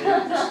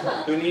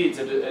who needs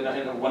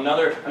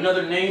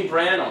another name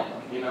brand on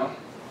them? You know.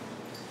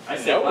 I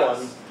say No less.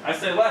 one. I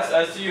say less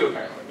as to you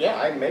apparently. Yeah,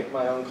 I make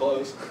my own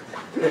clothes.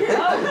 Oh,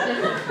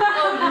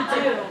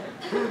 you do.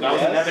 That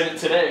wasn't Yes. evident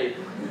today.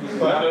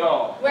 Not at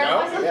all. Where No?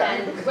 was it Yeah.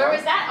 then? Where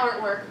was that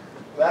artwork?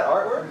 That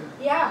artwork?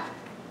 Yeah.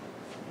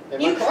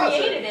 In You my closet.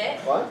 created it.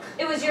 What?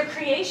 It was your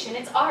creation.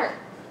 It's art.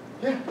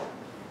 Yeah.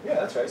 Yeah,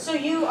 that's right. So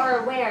you are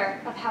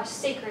aware of how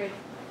sacred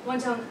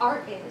one's own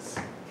art is.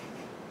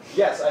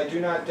 Yes, I do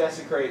not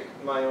desecrate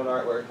my own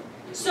artwork.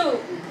 So,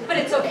 but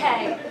it's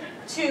okay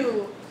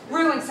to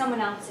ruin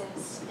someone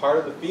else's. Part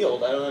of the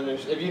field. I don't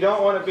understand. If you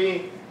don't want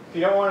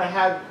to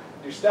have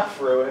your stuff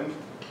ruined,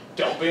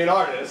 don't be an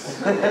artist.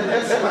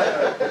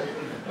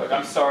 Look,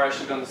 I'm sorry. I should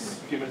have done this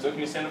a few minutes ago. Can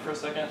you stand up for a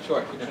second?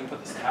 Sure. I shouldn't put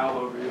this towel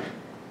over you.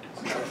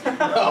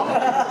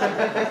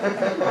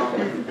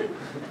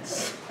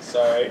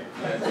 Sorry.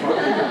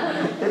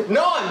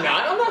 No, I'm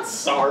not. I'm not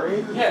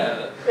sorry.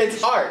 Yeah.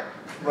 It's art.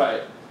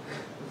 Right.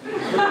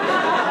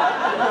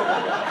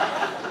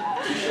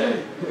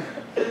 Touché.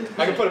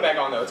 I can put it back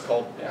on though. It's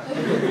cold. Yeah.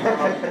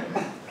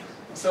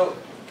 So,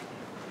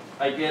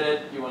 I get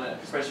it. You want to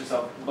express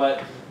yourself,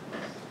 but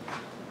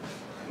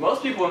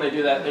most people when they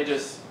do that, they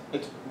just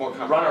It's more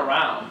run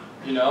around.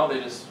 You know, they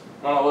just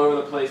run all over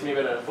the place, maybe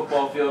at a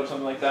football field or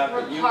something like that.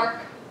 Or But you, park.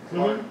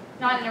 Mhm.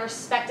 Not in a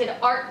respected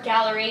art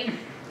gallery.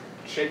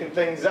 Shaking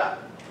things up.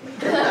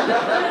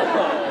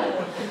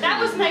 That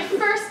was my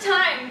first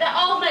time that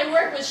all of my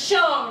work was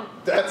shown.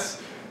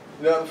 That's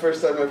not the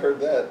first time I've heard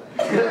that.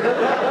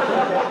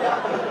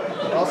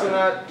 Also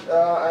not,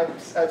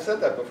 I've said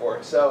that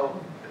before, so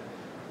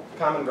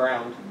common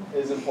ground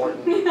is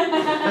important.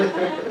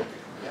 yeah,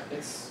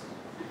 it's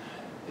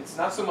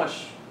not so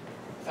much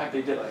the fact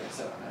they did it, like I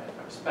said,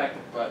 I respect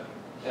it, but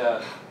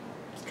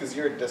Because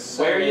you're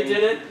discerning. where you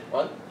did it,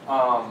 What?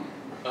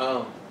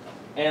 oh.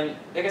 And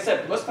like I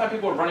said, most of the time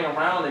people are running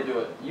around, they do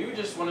it. You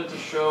just wanted to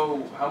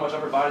show how much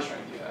upper body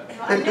strength you had.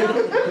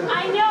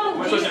 I know.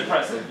 Which was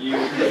impressive. You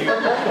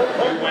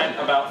went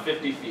about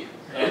 50 feet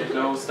and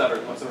no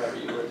stuttering whatsoever.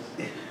 You're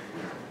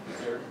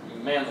a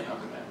manly hunk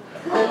of man.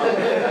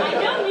 I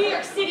know New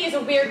York City is a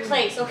weird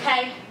place,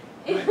 okay?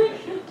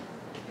 Can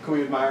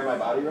we admire my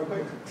body real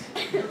quick?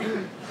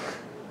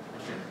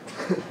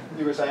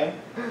 You were saying?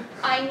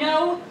 I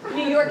know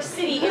New York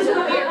City is a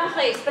weird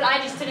place, but I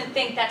just didn't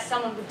think that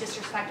someone would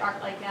disrespect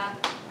art like that.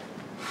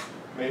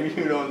 Maybe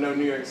you don't know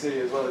New York City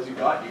as well as you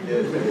thought you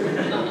did.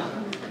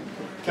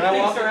 Can I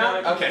walk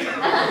around? Okay.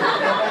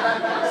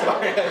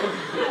 Sorry.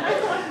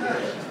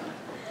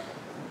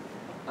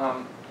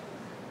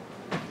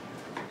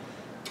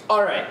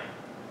 All right.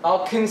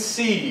 I'll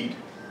concede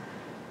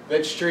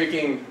that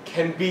streaking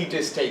can be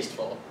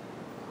distasteful.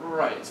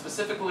 Right.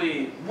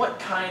 Specifically, what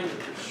kind of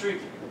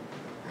streaking?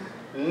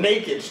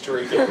 Naked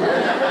streaking.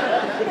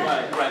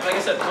 Right. Like I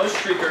said, most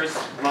streakers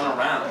run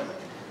around.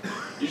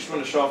 You just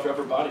want to show off your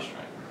upper body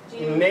strength.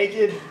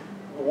 Naked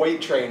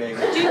weight training.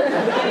 Do you do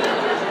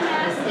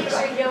gymnastics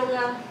or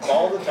yoga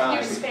all the in time.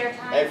 your spare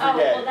time? Every Oh,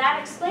 day. well that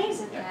explains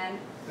it then.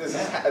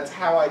 That's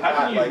how I got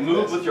How can you like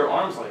move this. with your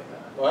arms like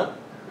that? What?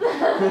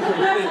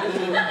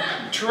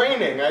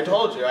 Training, I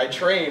told you. I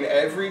train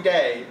every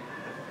day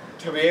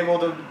to be able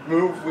to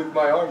move with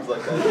my arms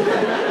like that.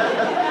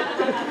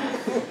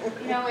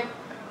 You know,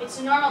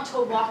 it's normal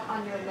to walk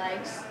on your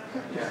legs.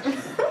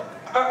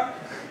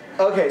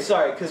 Okay,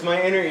 sorry, because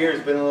my inner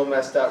ear's been a little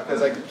messed up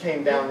because I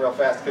came down real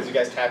fast because you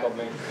guys tackled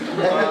me.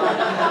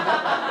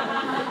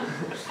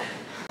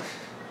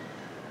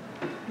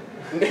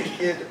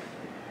 Naked.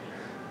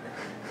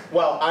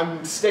 Well,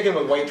 I'm sticking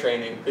with weight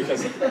training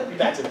because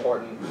that's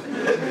important.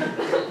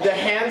 The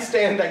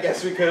handstand, I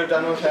guess we could have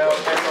done without.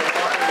 And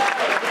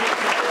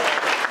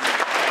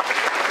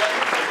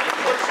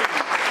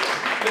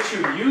What you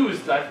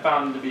used, I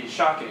found to be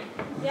shocking.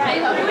 Yeah,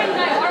 it's ruined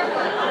my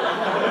artwork.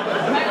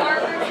 My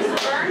artwork is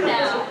burned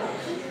now.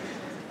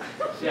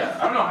 Yeah,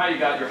 I don't know how you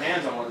got your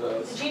hands on one of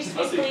those. Did you used to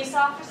be a police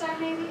officer,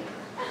 maybe?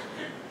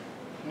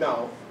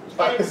 no,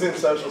 I was in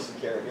Social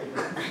Security.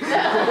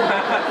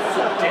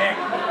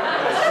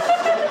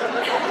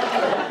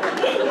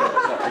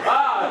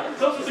 Ah,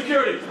 Social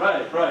Security.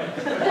 Right.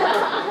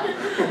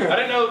 I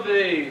didn't know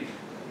they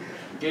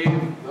gave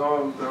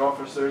their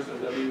officers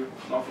an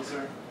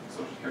officer,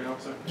 Social Security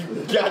officer. You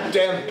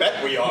goddamn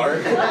bet we are.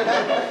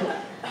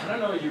 I don't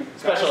know you.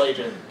 Special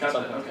agent. Got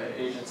that? Okay,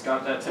 agents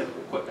got that type of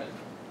equipment.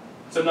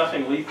 So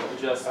nothing lethal,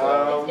 just.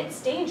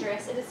 It's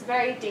dangerous. It is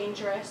very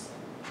dangerous.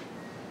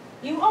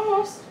 You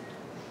almost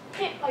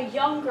hit a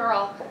young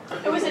girl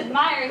who was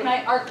admiring my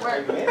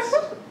artwork.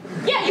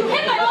 Yeah, you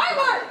hit my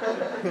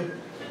artwork!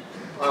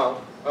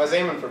 Well, I was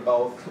aiming for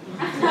both.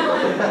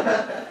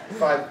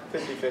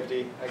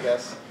 50-50, I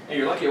guess. Hey,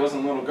 you're lucky it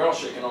wasn't a little girl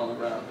shaking on the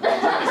ground.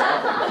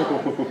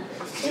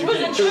 It was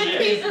a good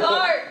piece of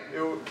art!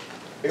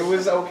 It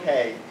was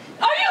okay.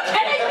 Are you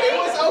kidding me? It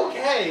was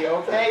okay,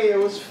 it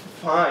was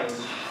fine.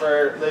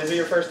 Is it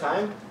your first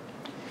time?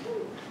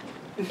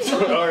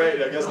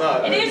 Alright, I guess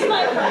not. It is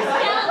my first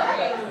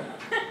gallery!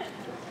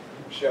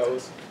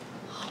 Shows.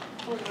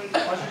 Why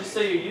don't you just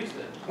say you used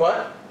it?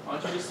 What? Why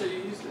don't you just say you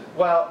used it?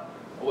 Well,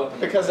 A weapon.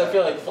 because I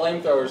feel like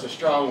flamethrower is a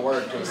strong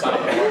word to assign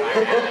the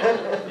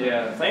word.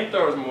 Yeah,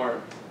 flamethrowers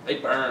more. They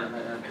burn,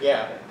 man.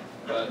 Yeah.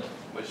 But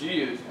what you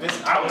used,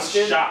 This I was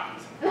toasted?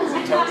 shocked.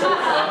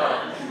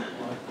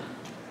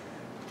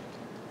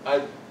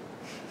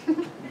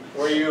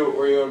 Were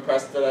you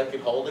impressed that I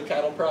could hold a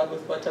cattle prod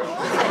with my toes? Is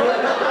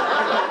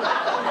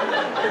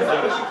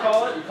that what you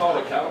call it? You call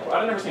it a cattle prod?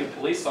 I've never seen a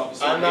police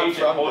officer I'm not agent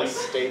from holding, this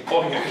state.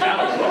 holding a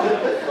cattle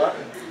prod. What?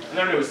 I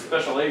never knew it was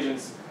special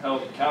agents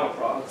held cattle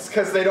prods. It's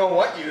because they don't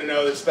want you to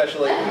know that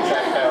special agents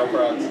have cattle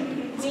prods.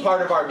 It's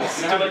part of our Can I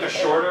have like a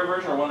mystique. shorter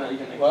version or one that you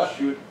can like, What?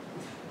 shoot?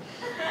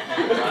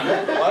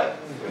 What?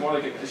 More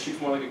like it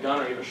shoots more like a gun,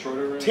 or you have a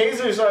shorter version?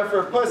 Tasers are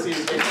for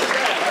pussies. That's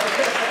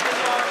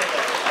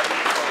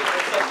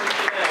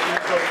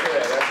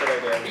what I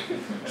did.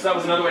 So that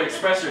was another way to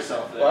express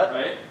yourself there, What?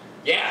 right?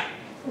 Yeah.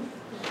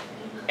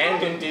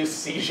 And induce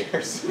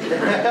seizures.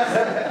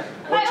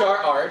 Which are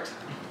art.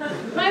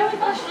 My only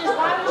question is,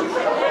 why would you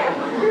put it there?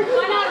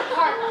 Why not a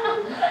park?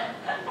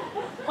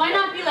 Why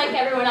not be like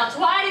everyone else?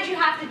 Why did you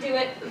have to do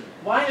it?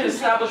 Why an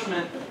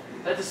establishment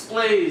that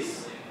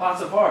displays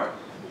lots of art?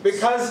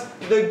 Because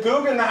the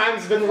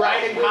Guggenheim's been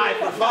riding high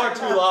for far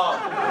too long.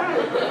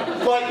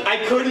 But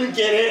I couldn't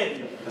get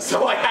in,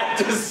 so I had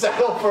to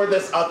settle for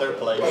this other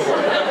place.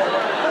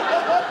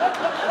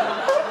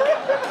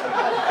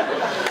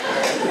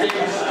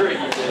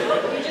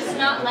 You just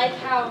not like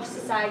how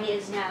society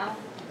is now.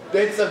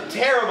 It's a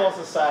terrible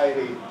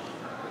society.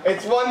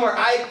 It's one where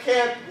I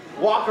can't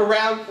walk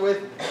around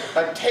with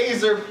a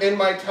taser in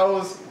my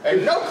toes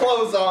and no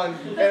clothes on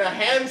and a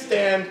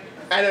handstand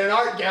at an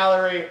art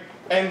gallery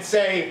and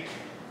say,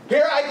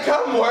 "Here I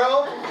come,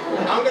 world.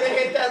 I'm gonna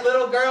hit that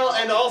little girl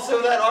and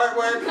also that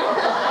artwork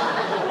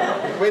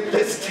with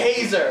this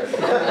taser."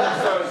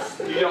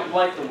 So you don't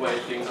like the way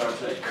things are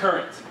today,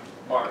 current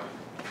art.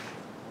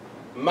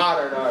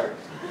 Modern art.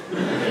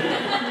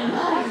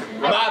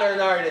 Modern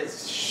art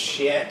is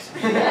shit.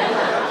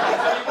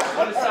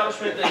 What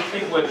establishment that you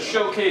think would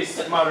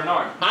showcase modern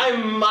art?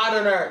 I'm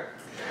modern art.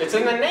 It's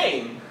in the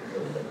name.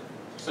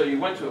 So you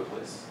went to a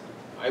place.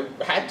 I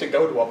had to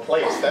go to a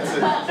place. That's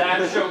it.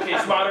 That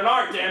showcase modern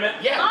art, damn it!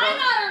 Yeah. My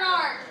modern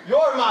art!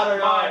 Your modern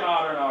My art.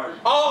 modern art.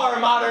 Our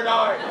modern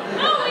art.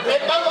 No,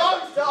 It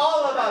belongs to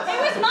all of us.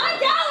 it was my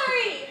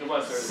gallery! It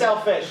was, sir.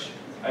 Selfish.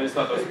 I just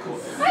thought that was cool.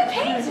 I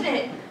painted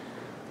it!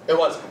 It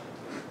wasn't.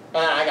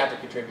 I got to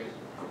contribute.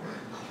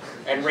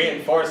 And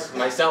reinforce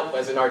myself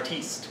as an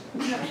artiste.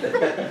 You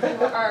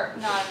are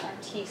not an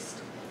artiste.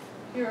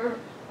 You're an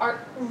art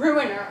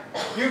ruiner.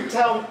 You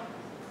tell me.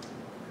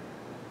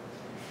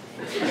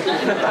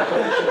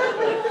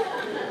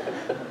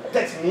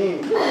 That's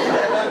mean.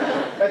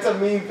 That's a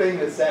mean thing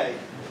to say.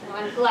 Well,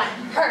 I'm glad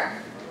you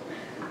hurt.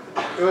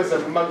 It was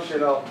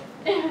emotional.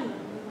 Can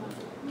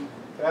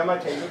I have my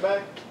taser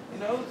back? You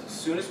know, as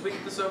soon as we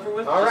get this over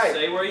with, All just right.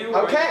 say where you were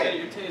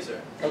Okay. and get your taser.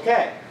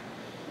 Okay.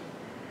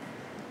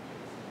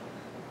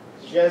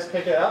 Did you guys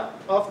pick it up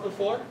off the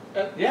floor?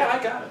 Yeah,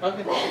 I got it.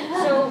 Okay.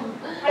 So,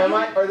 Am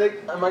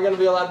I gonna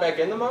be allowed back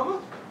in the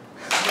MoMA?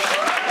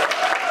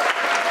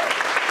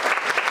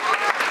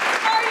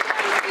 are you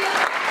going to be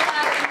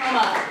allowed in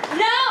Mama?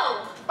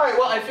 No! Alright,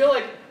 well I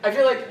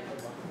feel like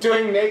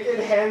doing naked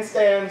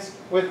handstands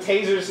with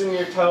tasers in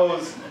your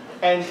toes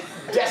and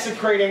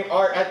desecrating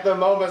art at the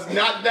MoMA's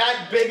not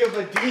that big of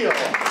a deal.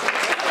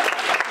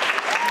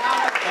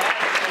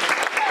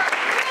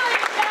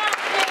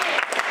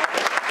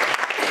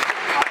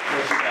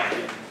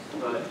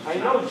 I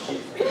know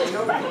she's. I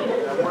know.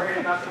 I'm worried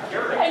about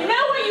security. I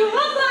know what you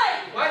look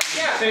like! What?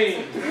 Yeah.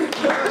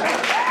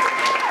 Scene.